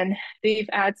 And they've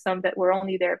had some that were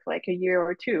only there for like a year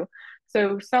or two.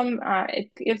 So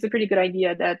it gives a pretty good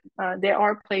idea that there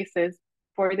are places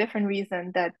for a different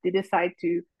reason that they decide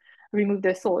to remove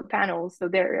the solar panels. So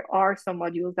there are some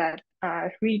modules that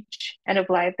reach end of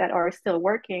life that are still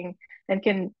working and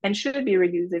can and should be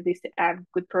reused if they have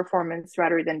good performance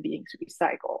rather than being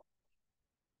recycled.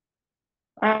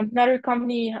 Another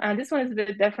company, this one is a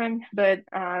bit different, but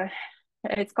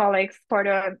it's called like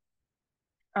Sparta.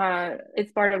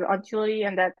 It's part of Antill,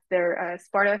 and that's their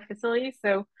Sparta facility.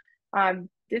 So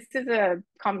this is a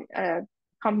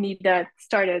company that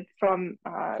started from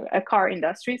a car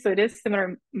industry. So it is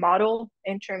similar model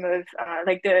in terms of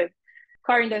like the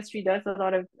car industry does a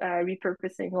lot of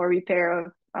repurposing or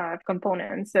repair of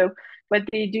components. So what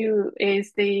they do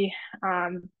is they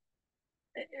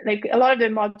like a lot of the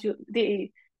module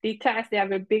they test. They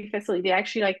have a big facility. They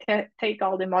actually like take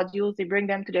all the modules, they bring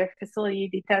them to their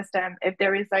facility, they test them. If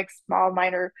there is like small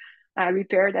minor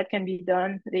repair that can be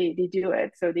done, they do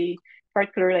it. So they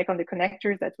particularly like on the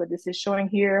connectors, that's what this is showing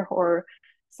here, or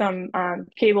some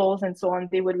cables and so on,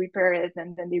 they would repair it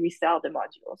and then they resell the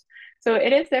modules. So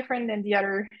it is different than the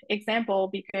other example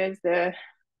because the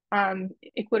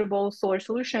Equitable Solar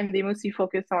Solution, they mostly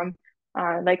focus on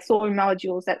like solar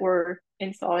modules that were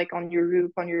installed like on your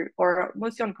roof, on your or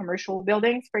mostly on commercial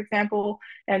buildings, for example,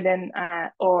 and then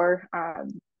or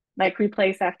like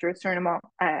replace after a certain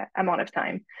amount of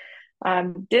time.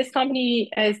 This company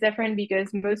is different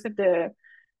because most of the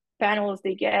panels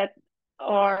they get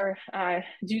are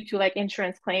due to like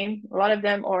insurance claim. A lot of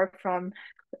them are from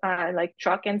like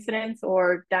truck incidents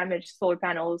or damaged solar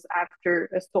panels after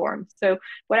a storm. So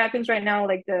what happens right now,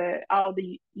 like all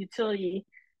the utility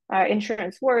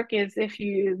insurance work is if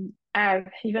you have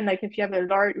even like if you have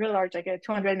a real large like a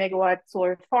 200 megawatt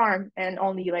solar farm and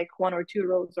only like one or two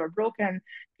roads are broken,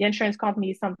 the insurance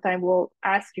company sometimes will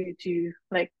ask you to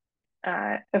like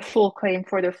a full claim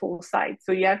for the full site.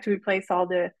 So you have to replace all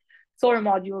the solar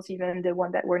modules, even the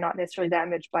one that were not necessarily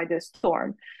damaged by the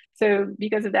storm. So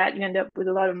because of that, you end up with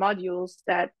a lot of modules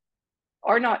that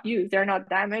are not used. They're not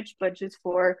damaged, but just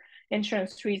for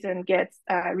insurance reason gets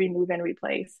removed and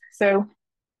replaced. So,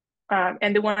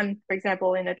 and the one, for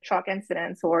example, in a truck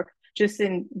incidents or just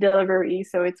in delivery,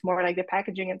 so it's more like the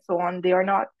packaging and so on, they are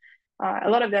not, a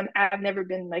lot of them have never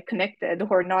been like connected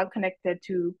or not connected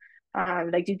to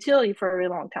like utility for a really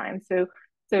long time. So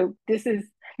this is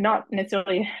not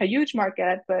necessarily a huge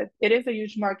market, but it is a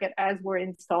huge market as we're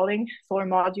installing solar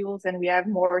modules and we have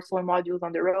more solar modules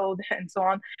on the road and so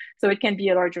on. So it can be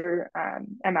a larger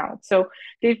amount. So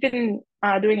they've been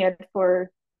doing it for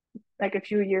like a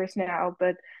few years now,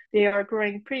 but they are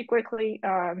growing pretty quickly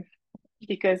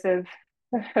because of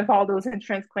all those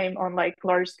insurance claims on like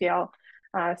large scale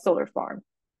solar farm.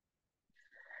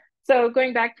 So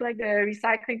going back to like the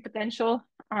recycling potential,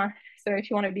 so if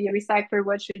you want to be a recycler,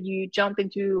 what should you jump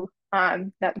into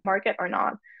that market or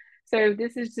not? So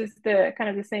this is just the kind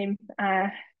of the same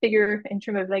figure in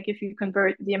terms of like if you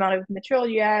convert the amount of material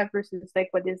you have versus like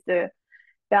what is the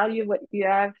value of what you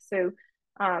have. So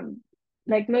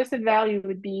like most of the value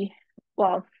would be,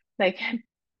 well, like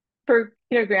per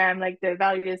kilogram, like the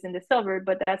value is in the silver,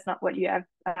 but that's not what you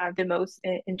have the most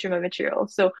in terms of material.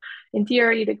 So in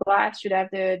theory, the glass should have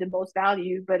the most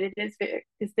value, but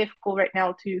it's difficult right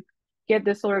now to get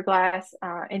the solar glass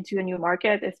into a new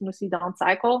market. It's mostly down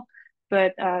cycle,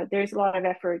 but there's a lot of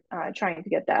effort trying to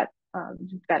get that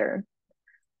better.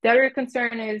 The other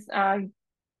concern is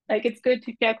like it's good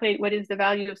to calculate what is the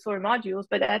value of solar modules,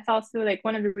 but that's also like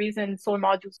one of the reasons solar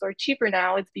modules are cheaper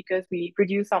now. It's because we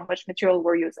reduce how much material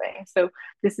we're using. So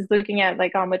this is looking at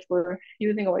like how much we're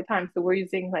using over time. So we're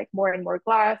using like more and more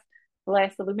glass,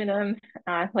 less aluminum,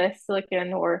 less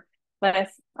silicon, or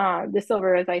less the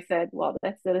silver, as I said. Well,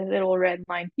 that's the little red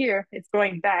line here. It's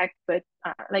growing back, but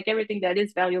like everything that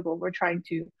is valuable, we're trying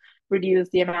to reduce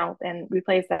the amount and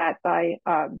replace that by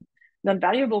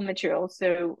non-valuable materials.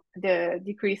 So the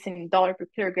decrease in dollar per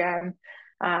kilogram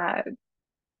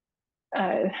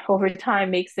over time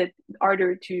makes it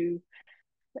harder to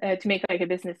make like a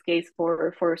business case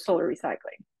for solar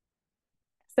recycling.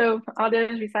 So how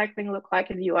does recycling look like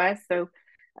in the US? So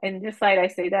in this slide, I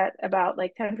say that about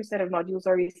like 10% of modules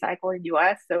are recycled in the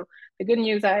US. So the good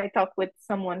news, I talked with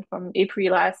someone from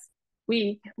April last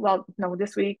week, well, no,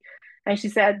 this week, and she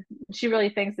said she really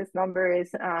thinks this number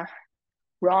is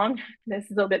wrong. This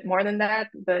is a little bit more than that,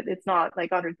 but it's not like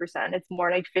 100%. It's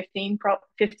more like 15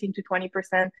 to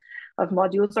 20% of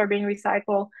modules are being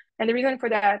recycled. And the reason for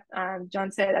that,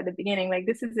 John said at the beginning, like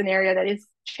this is an area that is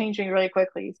changing really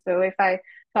quickly. So if I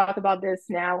talk about this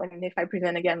now and if I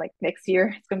present again like next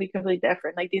year, it's going to be completely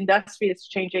different. Like the industry is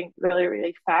changing really,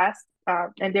 really fast.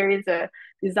 And there is a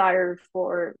desire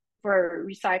for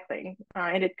recycling.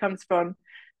 And it comes from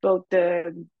both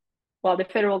the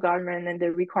federal government and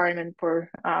the requirement for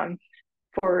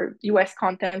US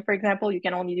content, for example, you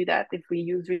can only do that if we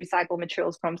use recycled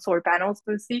materials from solar panels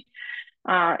mostly,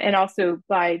 and also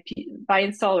by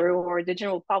installer or the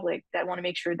general public that want to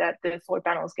make sure that the solar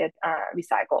panels get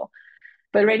recycled.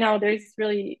 But right now there's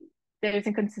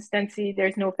inconsistency.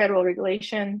 There's no federal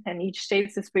regulation, and each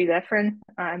state is pretty different.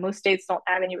 Most states don't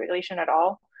have any regulation at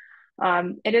all.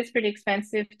 It is pretty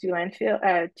expensive to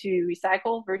landfill to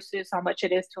recycle versus how much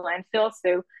it is to landfill.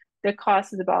 So the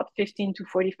cost is about $15 to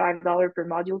 $45 per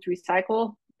module to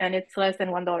recycle, and it's less than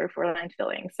 $1 for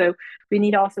landfilling. So we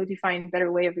need also to find a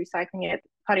better way of recycling it,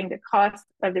 cutting the cost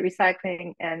of the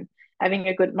recycling and having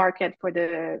a good market for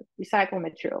the recycled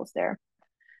materials there.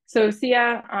 So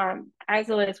SEIA has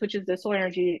a list, which is the Solar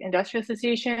Energy Industrial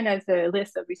Association, has a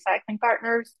list of recycling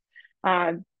partners.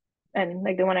 And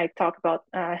like the one I talked about,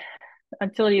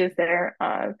 Antilia is there,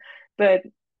 but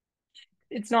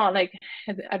it's not like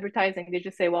advertising. They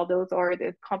just say, well, those are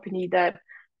the company that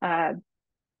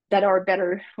that are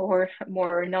better or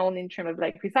more known in terms of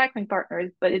like recycling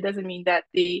partners, but it doesn't mean that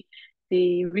they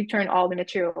return all the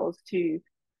materials to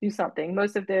do something.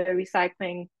 Most of the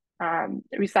recyclers,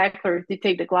 they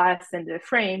take the glass and the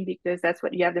frame because that's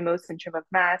what you have the most in terms of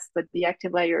mass, but the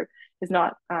active layer is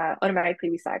not automatically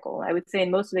recycled. I would say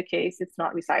in most of the case, it's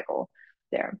not recycled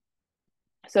there.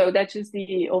 So that's just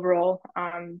the overall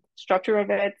structure of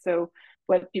it. So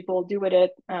what people do with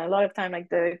it, a lot of time, like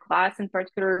the glass in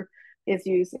particular is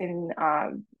used in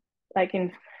like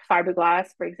in fiberglass,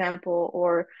 for example,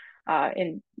 or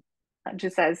in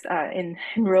just as in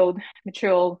road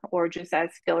material or just as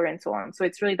filler and so on. So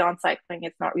it's really downcycling.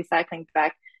 It's not recycling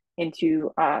back into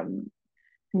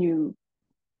new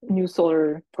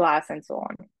solar glass and so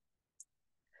on.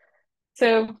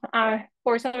 So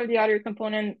for some of the other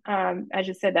component, I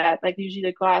just said that like usually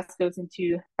the glass goes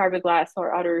into fiberglass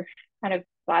or other kind of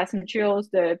glass materials.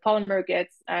 The polymer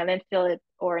gets landfilled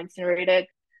or incinerated.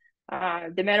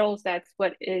 The metals, that's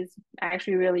what is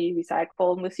actually really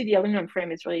recycled. Mostly the aluminum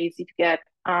frame is really easy to get.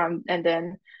 And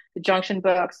then the junction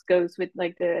box goes with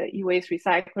like the e-waste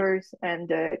recyclers and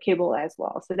the cable as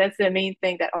well. So that's the main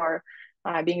thing that are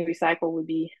being recycled would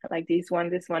be like these one.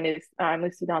 This one is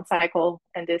mostly downcycle,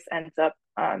 and this ends up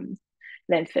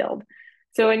landfilled.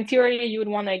 So in theory, you would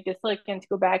want like the silicon to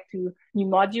go back to new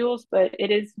modules, but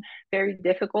it is very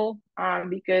difficult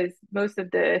because most of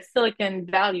the silicon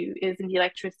value is in the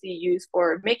electricity used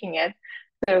for making it.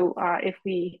 So if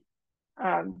we,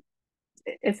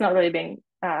 it's not really being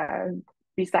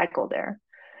recycled there.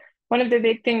 One of the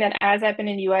big thing that has happened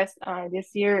in the US this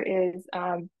year is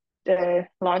the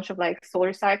launch of like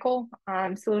Solar Cycle.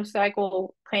 Solar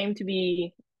Cycle claimed to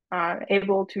be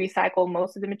able to recycle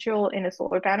most of the material in a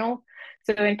solar panel.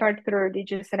 So in particular, they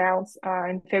just announced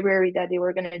in February that they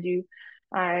were going to do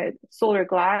solar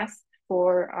glass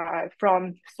for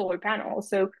from solar panels.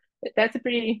 So that's a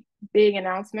pretty big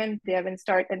announcement. They haven't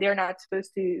started, and they're not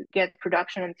supposed to get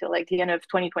production until like the end of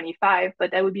 2025.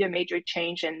 But that would be a major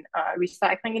change in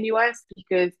recycling in the US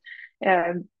because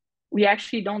we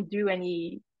actually don't do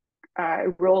any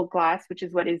rolled glass, which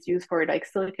is what is used for like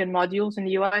silicon modules in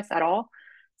the US at all.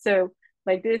 So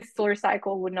like this solar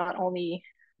cycle would not only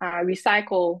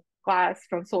recycle glass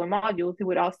from solar modules, it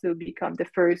would also become the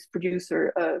first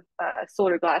producer of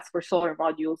solar glass for solar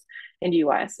modules in the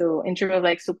US. So in terms of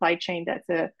like supply chain, that's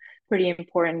a pretty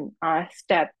important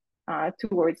step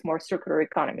towards more circular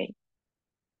economy.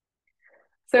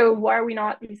 So why are we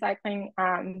not recycling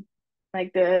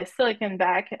like the silicon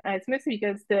back? It's mostly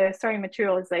because the starting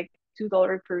material is like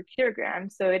 $2 per kilogram,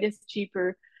 so it is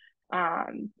cheaper.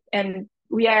 And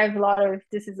we have a lot of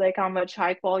this is like how much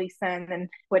high quality sand and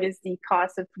what is the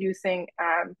cost of producing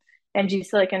MG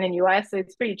silicon in US. So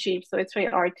it's pretty cheap. So it's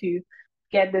really hard to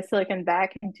get the silicon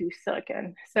back into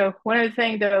silicon. So one of the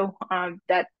things though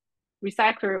that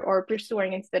recycler or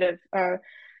pursuing instead of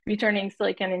returning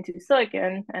silicon into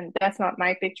silicon, and that's not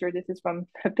my picture, this is from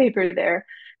a paper there,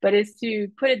 but is to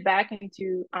put it back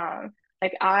into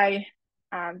like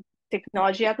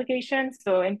technology applications.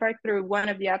 So in particular, one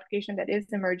of the applications that is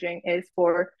emerging is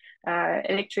for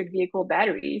electric vehicle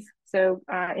batteries. So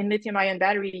in lithium ion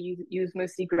battery, you use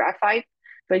mostly graphite,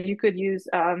 but you could use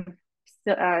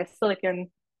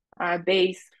silicon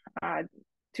base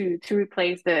to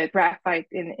replace the graphite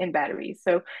in batteries.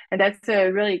 So, and that's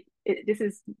really, this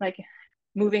is like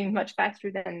moving much faster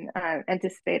than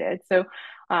anticipated. So,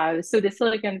 so the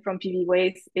silicon from PV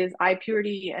waste is high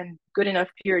purity and good enough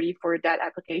purity for that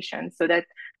application. So that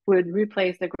would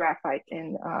replace the graphite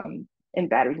in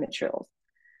battery materials.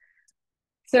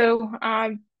 So,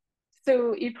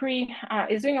 so IPRI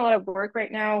is doing a lot of work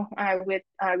right now with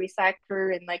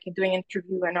recycler and like doing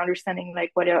interview and understanding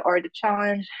like what are the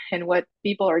challenge and what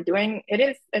people are doing. It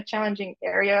is a challenging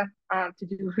area to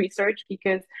do research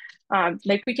because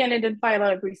like we can identify a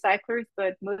lot of recyclers,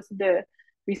 but most of the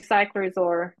recyclers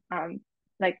are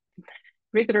like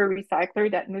regular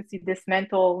recycler that mostly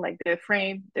dismantle like the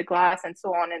frame, the glass, and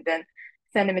so on, and then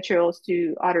send the materials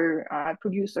to other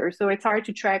producers. So it's hard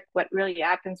to track what really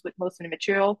happens with most of the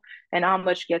material and how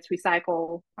much gets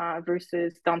recycled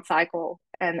versus downcycle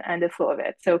and the flow of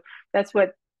it. So that's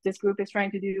what this group is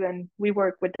trying to do, and we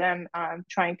work with them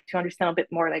trying to understand a bit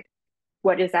more like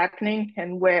what is happening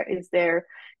and where is there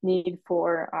need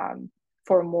for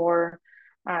more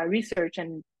research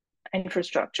and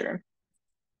infrastructure.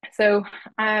 So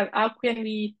how can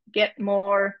we get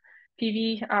more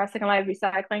PV second life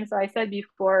recycling? So I said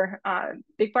before,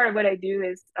 big part of what I do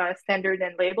is standard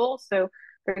and label. So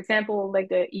for example, like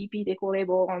the EP eco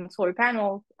label on solar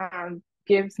panels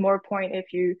gives more point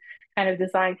if you kind of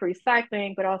design for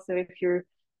recycling, but also if you're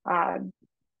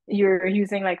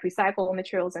using like recyclable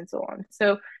materials and so on.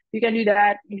 So you can do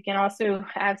that. You can also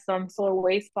have some solar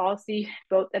waste policy,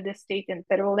 both at the state and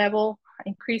federal level.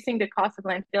 Increasing the cost of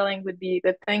landfilling would be a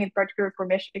good thing, in particular for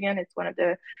Michigan. It's one of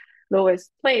the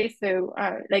lowest place. So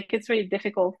like it's really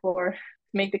difficult for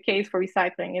make the case for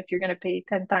recycling if you're going to pay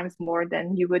 10 times more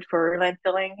than you would for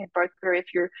landfilling, in particular if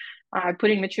you're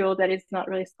putting material that is not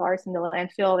really scarce in the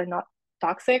landfill and not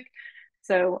toxic.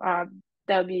 So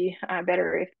that would be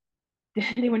better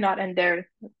if they would not end there.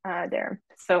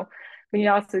 So we need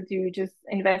also to just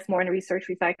invest more in the research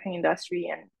recycling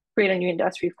industry and create a new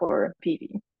industry for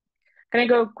PV. Can I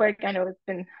go quick? I know it's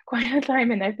been quite a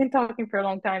time and I've been talking for a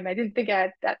long time. I didn't think I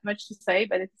had that much to say,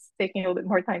 but it's taking a little bit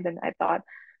more time than I thought.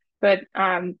 But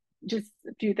just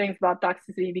a few things about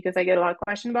toxicity because I get a lot of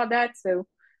questions about that. So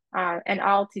and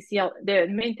all TCL. The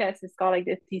main test is called like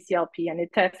the TCLP, and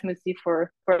it tests mostly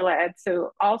for lead.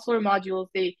 So all solar modules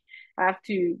they have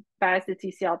to pass the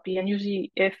TCLP, and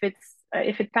usually if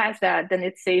it passed that, then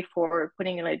it's safe for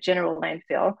putting in a general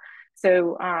landfill.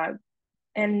 So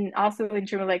and also in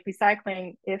terms of like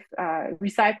recycling, if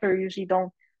recyclers usually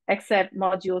don't accept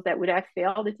modules that would have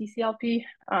failed the TCLP,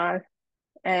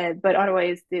 but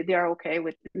otherwise they are okay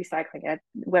with recycling it,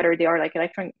 whether they are like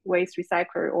electronic waste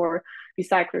recycler or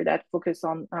recycler that focus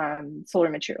on solar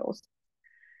materials.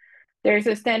 There's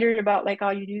a standard about like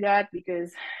how you do that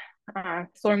because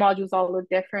solar modules all look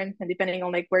different, and depending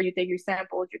on like where you take your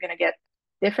samples, you're gonna get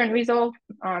different results.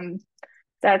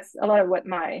 That's a lot of what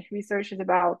my research is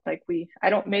about. Like I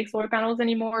don't make solar panels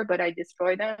anymore, but I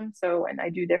destroy them. So, and I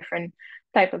do different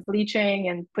type of leaching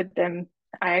and put them,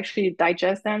 I actually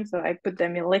digest them. So I put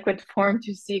them in liquid form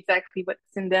to see exactly what's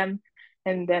in them.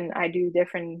 And then I do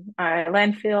different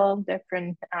landfill,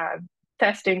 different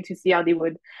testing to see how they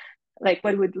would, like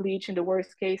what would leach in the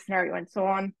worst case scenario and so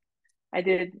on.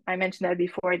 I mentioned that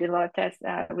before. I did a lot of tests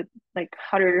with like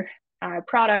other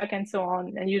product and so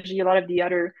on. And usually a lot of the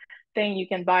other thing you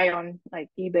can buy on like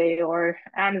eBay or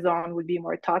Amazon would be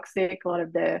more toxic. A lot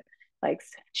of the like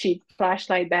cheap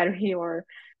flashlight battery or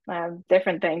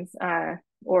different things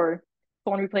or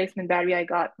phone replacement battery I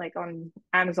got like on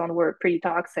Amazon were pretty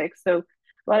toxic. So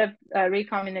a lot of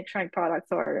Raycom electronic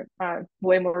products are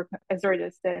way more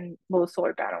hazardous than most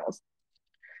solar panels.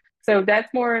 So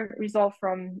that's more result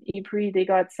from EPRI. They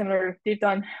got similar, they've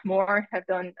done more, have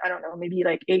done, I don't know, maybe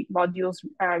like 8 modules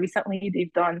recently.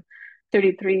 They've done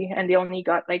 33 and they only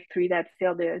got like 3 that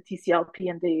failed the TCLP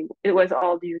and it was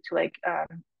all due to like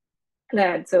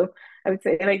lead. So I would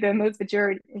say like the most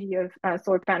majority of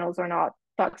solar panels are not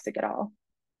toxic at all.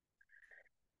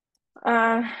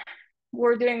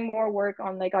 We're doing more work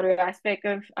on like other aspect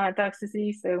of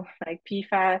toxicity, so like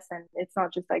PFAS, and it's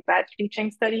not just like batch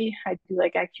leaching study. I do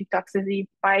like acute toxicity.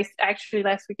 I actually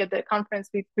last week at the conference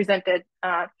we presented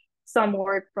some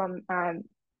work from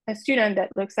a student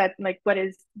that looks at like what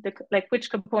is the like which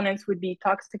components would be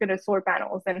toxic in the solar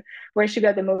panels, and where she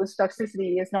got the most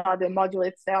toxicity is not the module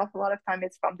itself. A lot of time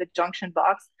it's from the junction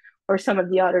box or some of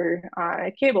the other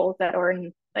cables that are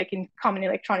in like in common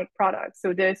electronic products.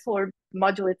 So the solar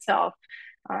module itself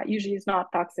usually is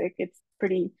not toxic. It's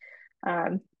pretty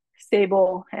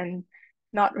stable and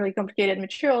not really complicated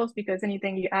materials because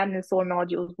anything you add in the solar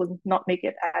modules will not make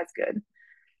it as good.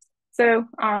 So,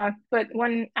 but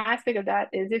one aspect of that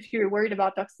is if you're worried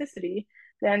about toxicity,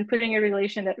 then putting a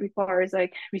regulation that requires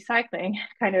like recycling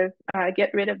kind of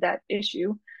get rid of that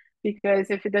issue, because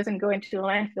if it doesn't go into the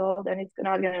landfill, then it's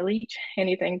not going to leach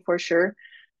anything for sure.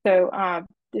 So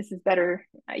this is better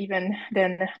even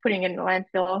than putting in the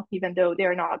landfill, even though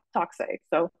they're not toxic.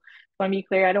 So I want to be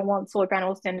clear, I don't want solar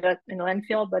panels to end up in the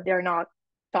landfill, but they're not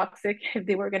toxic if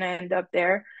they were going to end up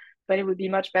there. But it would be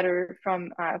much better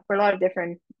from for a lot of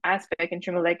different aspects in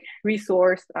terms of like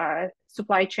resource,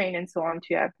 supply chain, and so on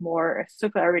to have more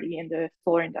circularity in the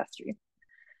solar industry.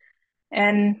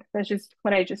 And that's just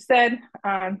what I just said.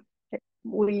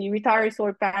 We retire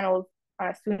solar panels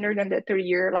sooner than the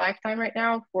 30-year lifetime right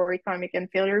now for economic and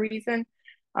failure reason.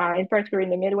 In particular, in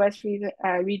the Midwest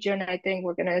region, I think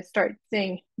we're going to start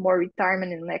seeing more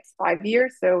retirement in the next 5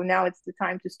 years. So now it's the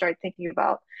time to start thinking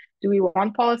about, do we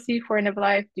want policy for end of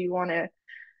life? Do you want to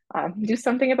do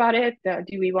something about it?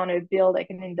 Do we want to build like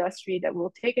an industry that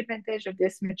will take advantage of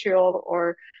this material,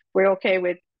 or we're okay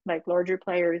with like larger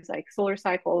players like Solar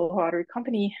Cycle or other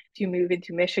company to move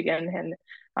into Michigan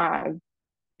and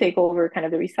take over kind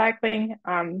of the recycling?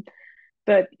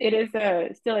 But it is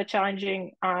still a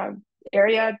challenging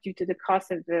area due to the cost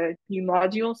of the new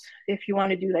modules if you want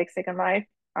to do like second life.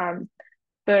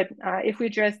 But if we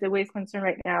address the waste concern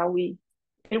right now,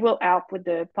 it will help with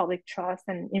the public trust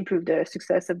and improve the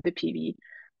success of the PV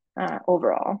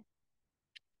overall.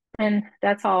 And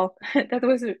that's all. That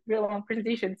was a real long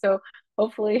presentation. So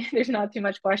hopefully there's not too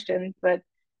much questions, but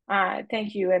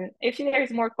thank you. And if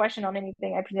there's more question on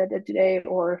anything I presented today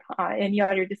or any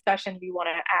other discussion you want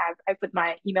to have, I put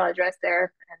my email address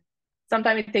there. And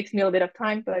sometimes it takes me a little bit of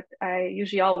time, but I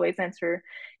usually always answer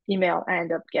email I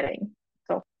end up getting.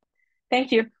 So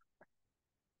thank you.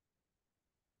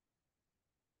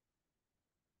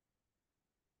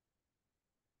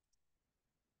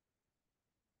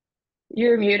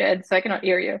 You're muted, so I cannot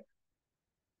hear you.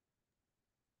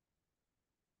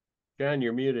 John,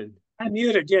 you're muted. I'm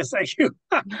muted. Yes, thank you.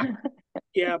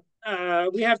 Yeah,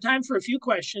 we have time for a few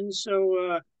questions.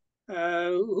 So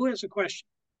who has a question?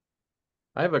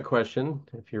 I have a question,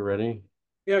 if you're ready.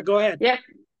 Yeah, go ahead. Yeah.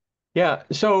 Yeah,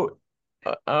 so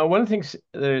one of the things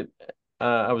that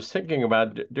I was thinking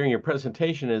about during your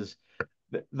presentation is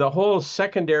the whole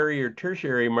secondary or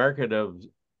tertiary market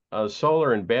of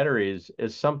solar and batteries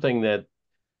is something that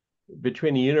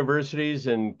between the universities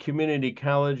and community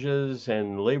colleges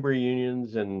and labor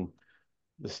unions and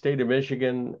the state of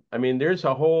Michigan, I mean, there's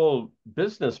a whole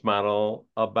business model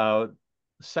about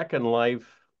second life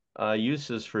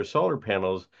uses for solar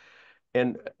panels,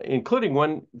 and including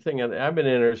one thing that I've been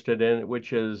interested in,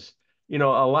 which is, a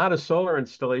lot of solar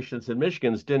installations in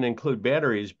Michigan's didn't include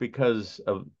batteries because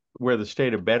of where the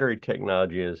state of battery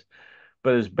technology is.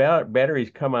 But as batteries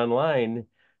come online,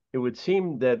 it would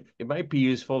seem that it might be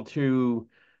useful to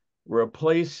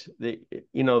replace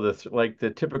like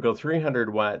the typical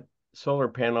 300-watt solar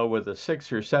panel with a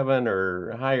 6 or 7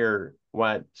 or higher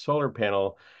watt solar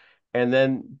panel, and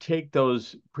then take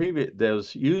those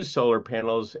used solar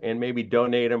panels and maybe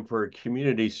donate them for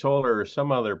community solar or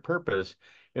some other purpose.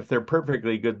 If they're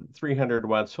perfectly good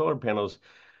 300-watt solar panels,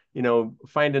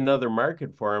 find another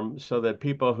market for them so that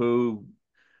people who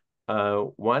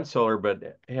want solar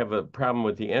but have a problem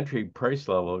with the entry price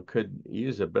level could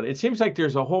use it. But it seems like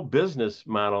there's a whole business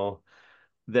model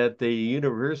that the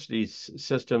university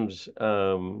systems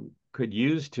could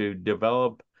use to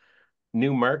develop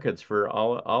new markets for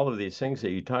all of these things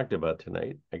that you talked about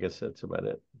tonight. I guess that's about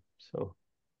it. So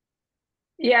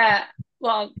Yeah,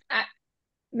 well,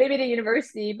 maybe the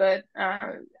university, but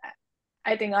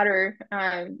I think other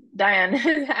Diane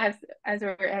has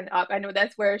her hand up. I know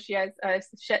that's where she has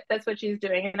that's what she's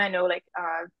doing, and I know like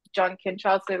John Kinch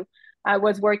also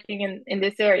was working in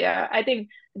this area. I think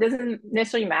it doesn't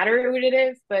necessarily matter what it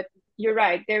is, but you're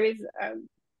right.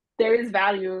 There is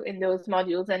value in those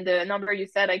modules, and the number you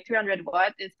said, like 200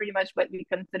 watt, is pretty much what we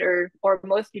consider, or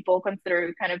most people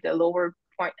consider, kind of the lower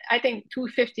point. I think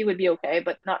 250 would be okay,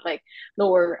 but not like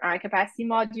lower capacity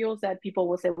modules that people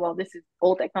will say, well, this is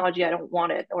old technology, I don't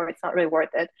want it, or it's not really worth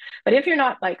it. But if you're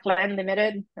not like land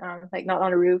limited, like not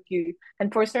on a roof,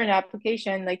 and for a certain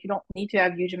application, like you don't need to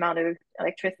have huge amount of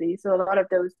electricity. So a lot of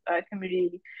those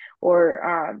community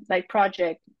or like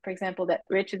project, for example, that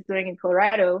Rich is doing in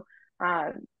Colorado,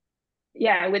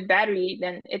 yeah, with battery,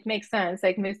 then it makes sense.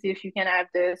 Like, mostly if you can have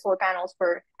the solar panels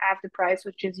for half the price,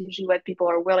 which is usually what people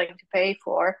are willing to pay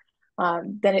for,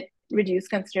 then it reduces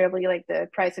considerably like the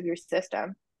price of your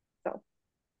system. So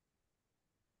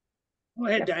Go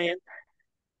ahead, yeah. Diane.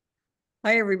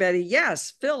 Hi, everybody.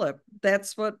 Yes, Philip,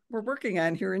 that's what we're working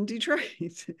on here in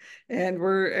Detroit. And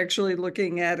we're actually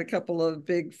looking at a couple of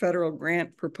big federal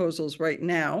grant proposals right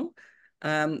now.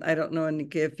 I don't know,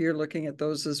 Annick, if you're looking at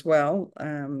those as well,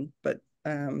 but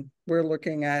we're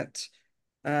looking at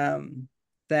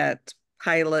that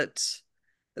pilot.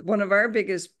 One of our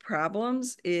biggest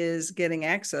problems is getting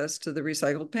access to the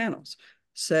recycled panels.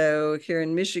 So here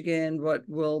in Michigan, what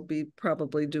we'll be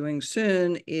probably doing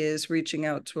soon is reaching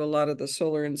out to a lot of the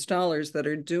solar installers that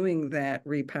are doing that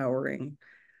repowering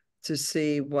to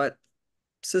see what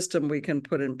system we can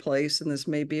put in place. And this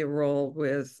may be a role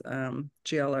with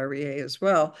GLREA as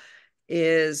well,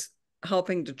 is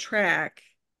helping to track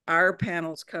our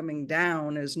panels coming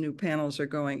down as new panels are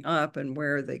going up, and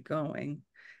where are they going?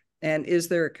 And is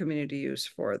there a community use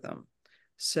for them?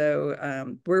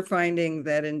 So we're finding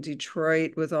that in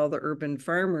Detroit, with all the urban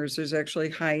farmers, there's actually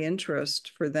high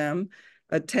interest for them.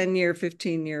 A 10-year,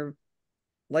 15-year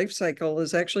life cycle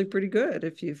is actually pretty good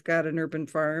if you've got an urban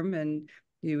farm and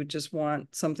you just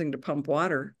want something to pump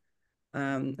water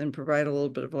and provide a little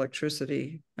bit of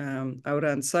electricity out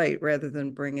on site rather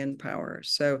than bring in power.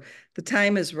 So the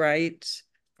time is right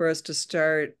for us to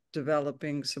start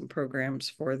developing some programs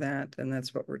for that, and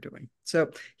that's what we're doing. So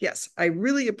yes, I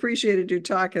really appreciated your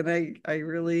talk, and I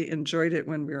really enjoyed it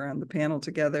when we were on the panel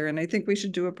together, and I think we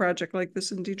should do a project like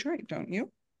this in Detroit, don't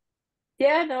you?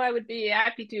 Yeah, no, I would be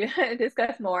happy to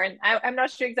discuss more. And I'm not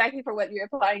sure exactly for what you're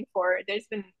applying for. There's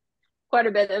been quite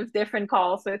a bit of different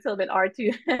calls, so it's a little bit hard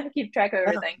to keep track of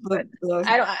everything. But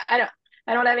I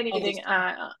don't have anything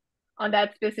on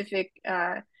that specific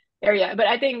area. But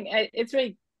I think it's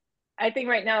really, I think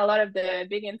right now a lot of the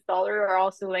big installer are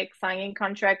also like signing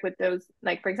contract with those,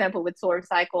 like for example with Solar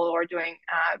Cycle, or doing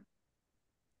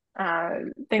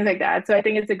things like that. So I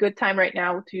think it's a good time right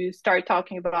now to start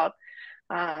talking about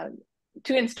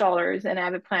to installers and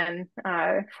have a plan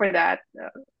for that.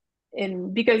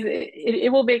 Because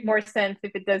it will make more sense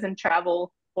if it doesn't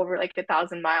travel over like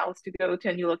 1,000 miles to go to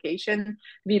a new location. It'd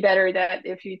be better that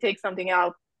if you take something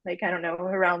out, like I don't know,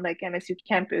 around like MSU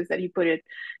campus, that you put it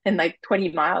in like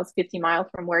 20 miles, 50 miles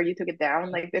from where you took it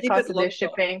down. Like the cost of the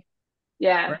shipping,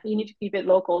 yeah, you need to keep it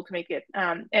local to make it.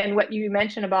 And what you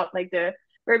mentioned about like the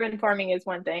urban farming is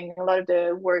one thing. A lot of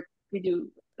the work we do,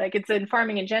 like it's in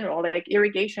farming in general, like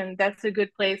irrigation, that's a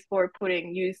good place for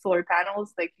putting used solar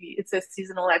panels. Like it's a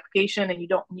seasonal application and you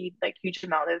don't need like huge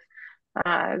amount of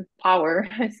power.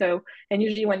 So, and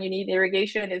usually when you need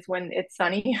irrigation is when it's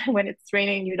sunny. When it's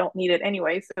raining, you don't need it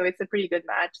anyway. So it's a pretty good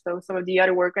match. So some of the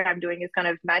other work I'm doing is kind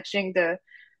of matching the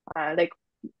like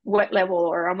what level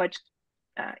or how much,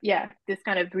 yeah, this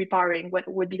kind of repowering,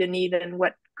 what would be the need and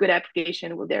what good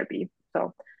application will there be.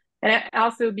 So, and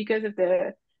also because of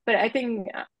the, but I think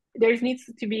there needs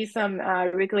to be some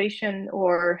regulation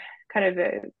or kind of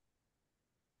a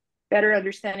better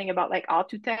understanding about like how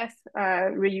to test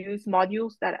reuse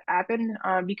modules that happen,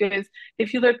 because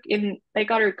if you look in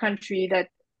like other country that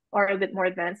are a bit more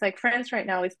advanced, like France right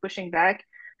now is pushing back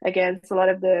against a lot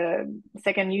of the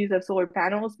second use of solar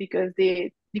panels because of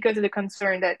the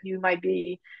concern that you might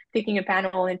be taking a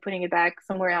panel and putting it back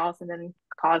somewhere else and then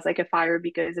cause like a fire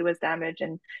because it was damaged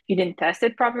and you didn't test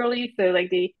it properly. So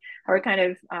like they are kind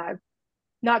of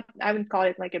not, I wouldn't call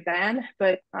it like a ban,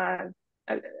 but a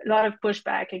lot of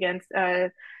pushback against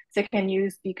second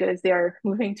use because they are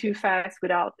moving too fast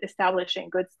without establishing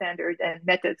good standards and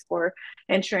methods for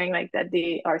ensuring like that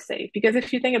they are safe. Because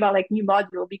if you think about like new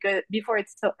module, because before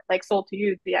it's like sold to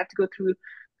you, they have to go through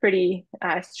pretty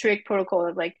strict protocol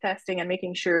of like testing and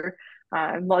making sure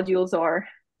modules are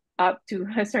up to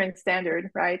a certain standard,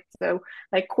 right? So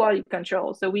like quality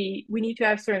control. So we need to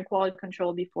have certain quality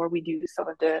control before we do some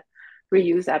of the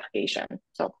reuse application.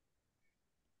 So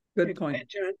Good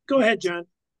point. Go ahead, John.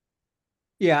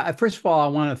 Yeah, first of all, I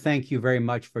want to thank you very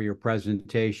much for your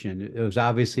presentation. It was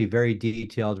obviously very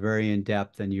detailed, very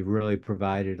in-depth, and you really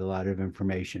provided a lot of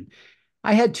information.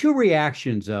 I had two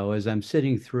reactions, though, as I'm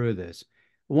sitting through this.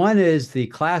 One is the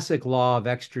classic law of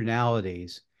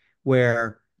externalities,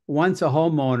 where once a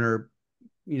homeowner,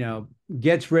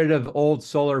 gets rid of old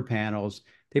solar panels,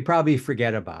 they probably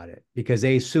forget about it because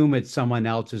they assume it's someone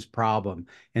else's problem,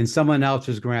 and someone else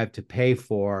is going to have to pay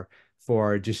for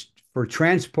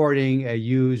transporting a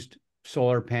used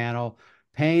solar panel,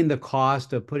 paying the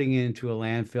cost of putting it into a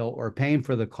landfill, or paying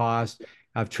for the cost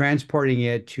of transporting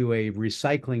it to a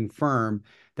recycling firm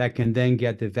that can then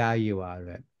get the value out of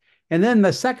it. And then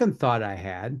the second thought I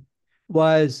had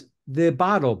was the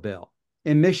bottle bill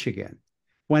in Michigan.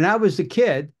 When I was a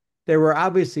kid, there were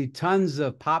obviously tons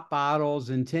of pop bottles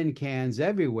and tin cans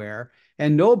everywhere,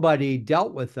 and nobody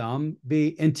dealt with them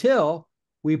until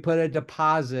we put a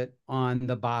deposit on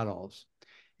the bottles.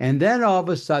 And then all of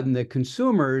a sudden, the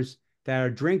consumers that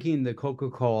are drinking the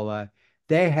Coca-Cola,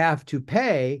 they have to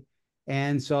pay.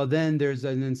 And so then there's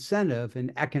an incentive,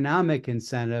 an economic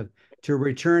incentive, to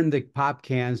return the pop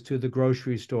cans to the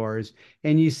grocery stores.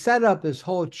 And you set up this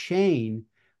whole chain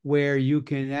where you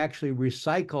can actually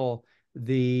recycle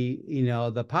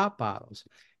the pop bottles.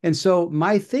 And so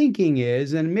my thinking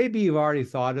is, and maybe you've already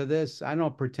thought of this, I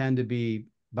don't pretend to be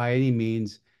by any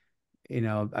means,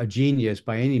 a genius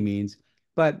by any means,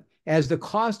 but as the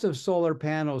cost of solar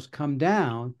panels come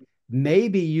down,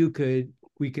 maybe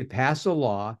we could pass a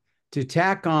law to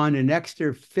tack on an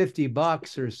extra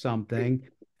 $50 or something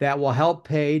that will help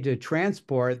pay to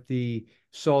transport the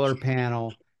solar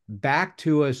panel back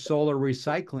to a solar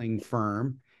recycling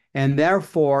firm. And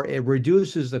therefore, it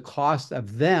reduces the cost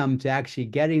of them to actually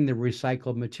getting the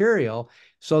recycled material.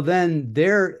 So then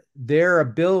their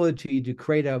ability to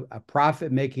create a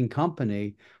profit-making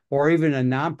company or even a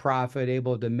nonprofit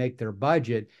able to make their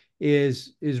budget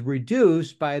is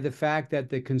reduced by the fact that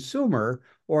the consumer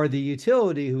or the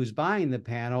utility who's buying the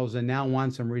panels and now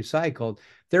wants them recycled,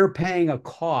 they're paying a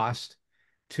cost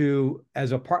to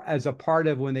as a part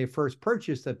of when they first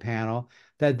purchased the panel,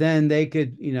 that then they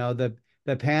could,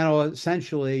 the panel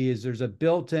essentially is there's a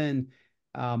built-in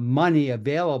money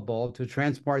available to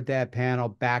transport that panel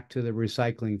back to the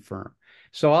recycling firm.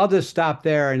 So I'll just stop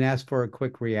there and ask for a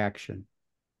quick reaction.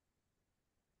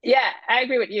 Yeah, I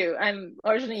agree with you.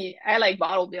 I like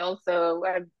bottle bills. So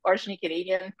I'm originally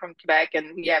Canadian from Quebec,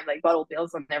 and we have like bottle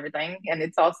bills on everything. And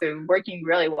it's also working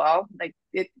really well. Like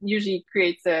it usually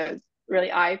creates a really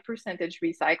high percentage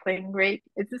recycling rate.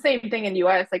 It's the same thing in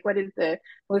US. Like what is the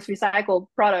most recycled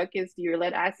product is your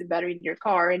lead acid battery in your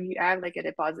car, and you add like a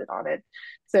deposit on it.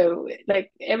 So like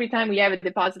every time we have a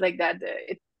deposit like that,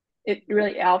 it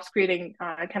really helps creating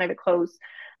kind of a closed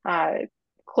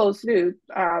loop.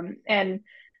 And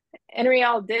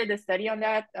Enriel did a study on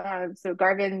that. So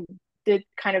Garvin did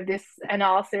kind of this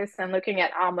analysis and looking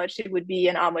at how much it would be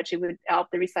and how much it would help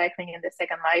the recycling in the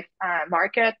second life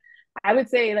market. I would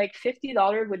say like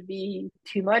 $50 would be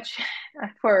too much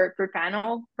per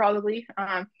panel probably.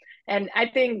 And I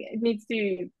think it needs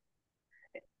to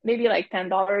maybe like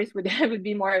 $10 would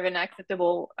be more of an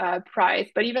acceptable price.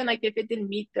 But even like if it didn't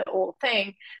meet the whole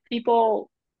thing, people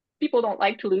people don't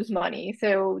like to lose money.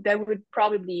 So that would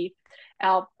probably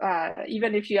help.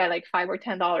 Even if you had like $5 or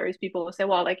 $10, people will say,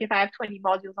 well, like if I have 20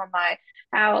 modules on my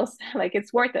house, like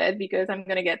it's worth it because I'm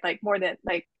gonna get like more than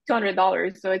like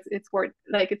 $200. So it's worth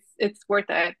like it's worth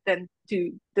it than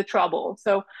to the trouble.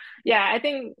 So yeah, I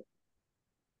think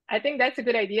that's a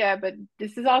good idea, but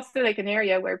this is also like an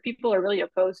area where people are really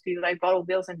opposed to like bottle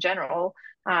bills in general,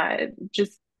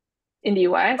 just in the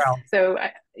US. Well, So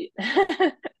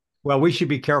well, we should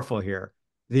be careful here.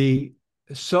 The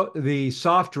the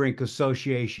Soft Drink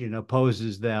Association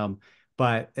opposes them,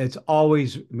 but it's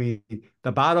always, I mean,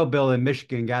 the bottle bill in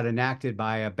Michigan got enacted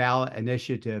by a ballot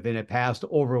initiative and it passed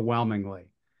overwhelmingly.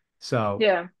 So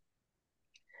yeah,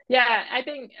 yeah, I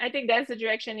think that's the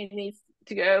direction it needs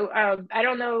to go. I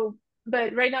don't know,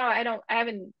 but right now I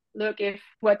haven't looked if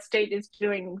what state is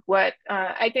doing what.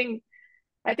 I think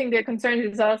the concern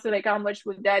is also like how much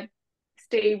would that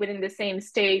stay within the same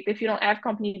state if you don't have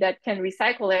company that can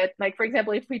recycle it. Like for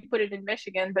example, if we put it in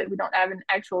Michigan, but we don't have an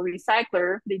actual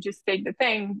recycler, they just take the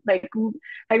thing. Like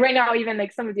right now, even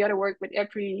like some of the other work with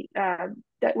EPRI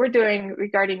that we're doing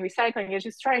regarding recycling is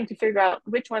just trying to figure out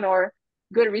which one are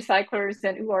good recyclers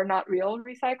and who are not real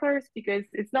recyclers because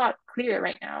it's not clear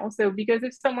right now. So because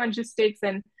if someone just takes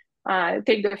and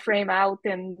take the frame out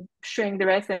and shrink the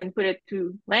rest and put it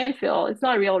to landfill, it's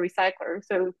not a real recycler.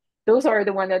 So those are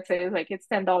the one that says like it's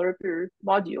 $10 per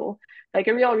module. Like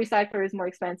a real recycler is more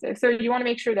expensive. So you want to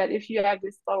make sure that if you have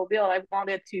this bottle bill, I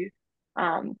want it to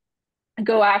um,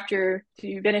 go after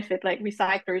to benefit like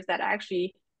recyclers that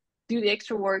actually do the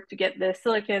extra work to get the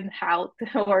silicon out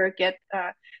or get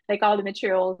like all the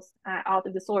materials out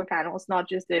of the solar panels, not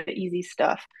just the easy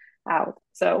stuff out.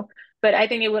 So, but I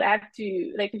think it would have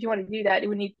to, like, if you want to do that, it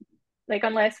would need, like,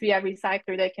 unless we have a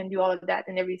recycler that can do all of that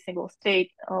in every single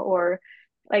state, or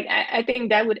like, I think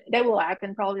that will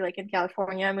happen probably like in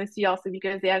California, mostly also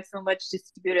because they have so much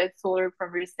distributed solar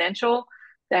from residential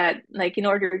that like in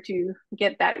order to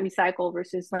get that recycle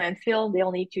versus landfill,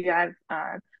 they'll need to have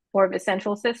more of a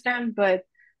central system. But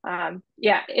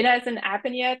yeah, it hasn't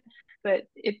happened yet, but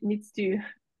it needs to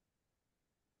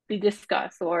be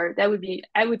discussed, or that would be,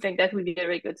 I would think that would be a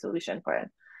very good solution for it.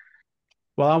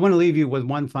 well, I want to leave you with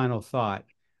one final thought.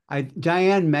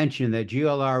 Diane mentioned that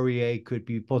GLREA could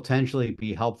be potentially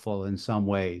be helpful in some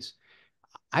ways.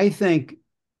 I think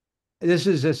this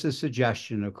is just a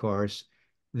suggestion, of course,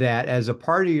 that as a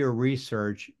part of your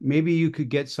research, maybe you could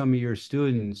get some of your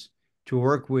students to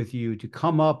work with you to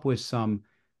come up with some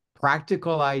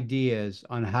practical ideas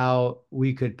on how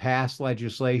we could pass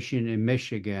legislation in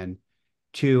Michigan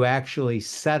to actually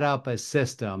set up a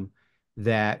system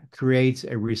that creates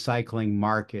a recycling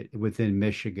market within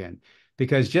Michigan.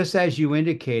 Because just as you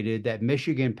indicated that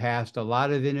Michigan passed a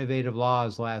lot of innovative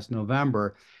laws last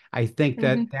November, I think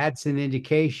that Mm-hmm. that's an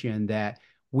indication that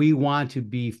we want to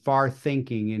be far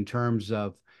thinking in terms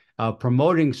of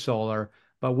promoting solar,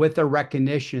 but with the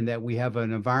recognition that we have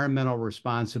an environmental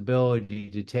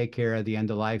responsibility to take care of the end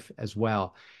of life as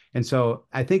well. And so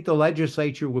I think the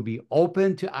legislature will be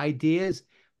open to ideas,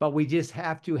 but we just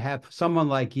have to have someone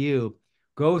like you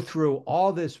go through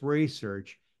all this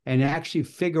research and actually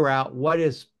figure out what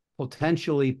is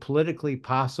potentially politically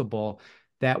possible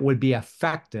that would be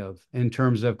effective in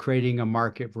terms of creating a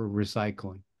market for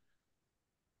recycling.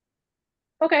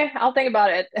 Okay, I'll think about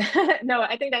it. No,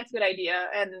 I think that's a good idea.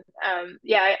 And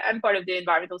yeah, I'm part of the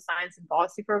environmental science and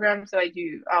policy program, so I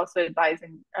do also advise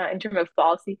in terms of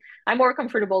policy. I'm more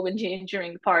comfortable with the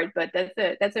engineering part, but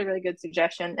that's a really good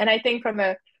suggestion. And I think from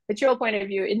a material point of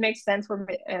view, it makes sense for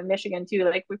Michigan too.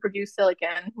 Like we produce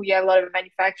silicon, we have a lot of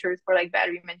manufacturers for like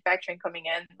battery manufacturing coming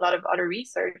in, a lot of other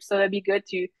research. So that'd be good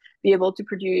to be able to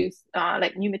produce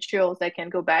like new materials that can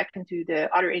go back into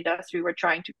the other industry we're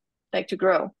trying to like to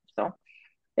grow. So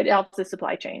it helps the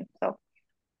supply chain. So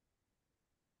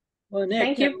Well,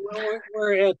 Nick, thank you.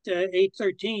 we're at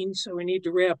 8:13, so we need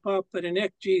to wrap up. But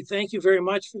Nick, gee, thank you very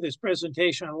much for this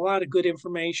presentation. A lot of good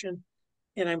information.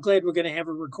 And I'm glad we're going to have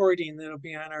a recording that'll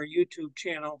be on our YouTube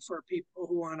channel for people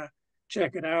who want to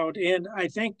check it out. And I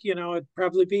think, it'd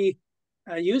probably be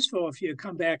useful if you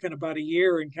come back in about a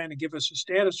year and kind of give us a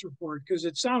status report, because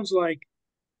it sounds like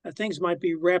things might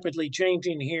be rapidly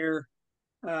changing here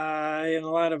and a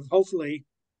lot of, hopefully,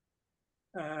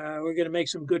 we're going to make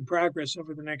some good progress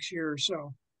over the next year or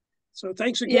so. So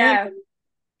thanks again.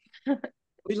 Yeah.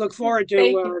 We look forward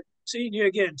Thank to you. seeing you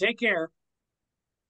again. Take care.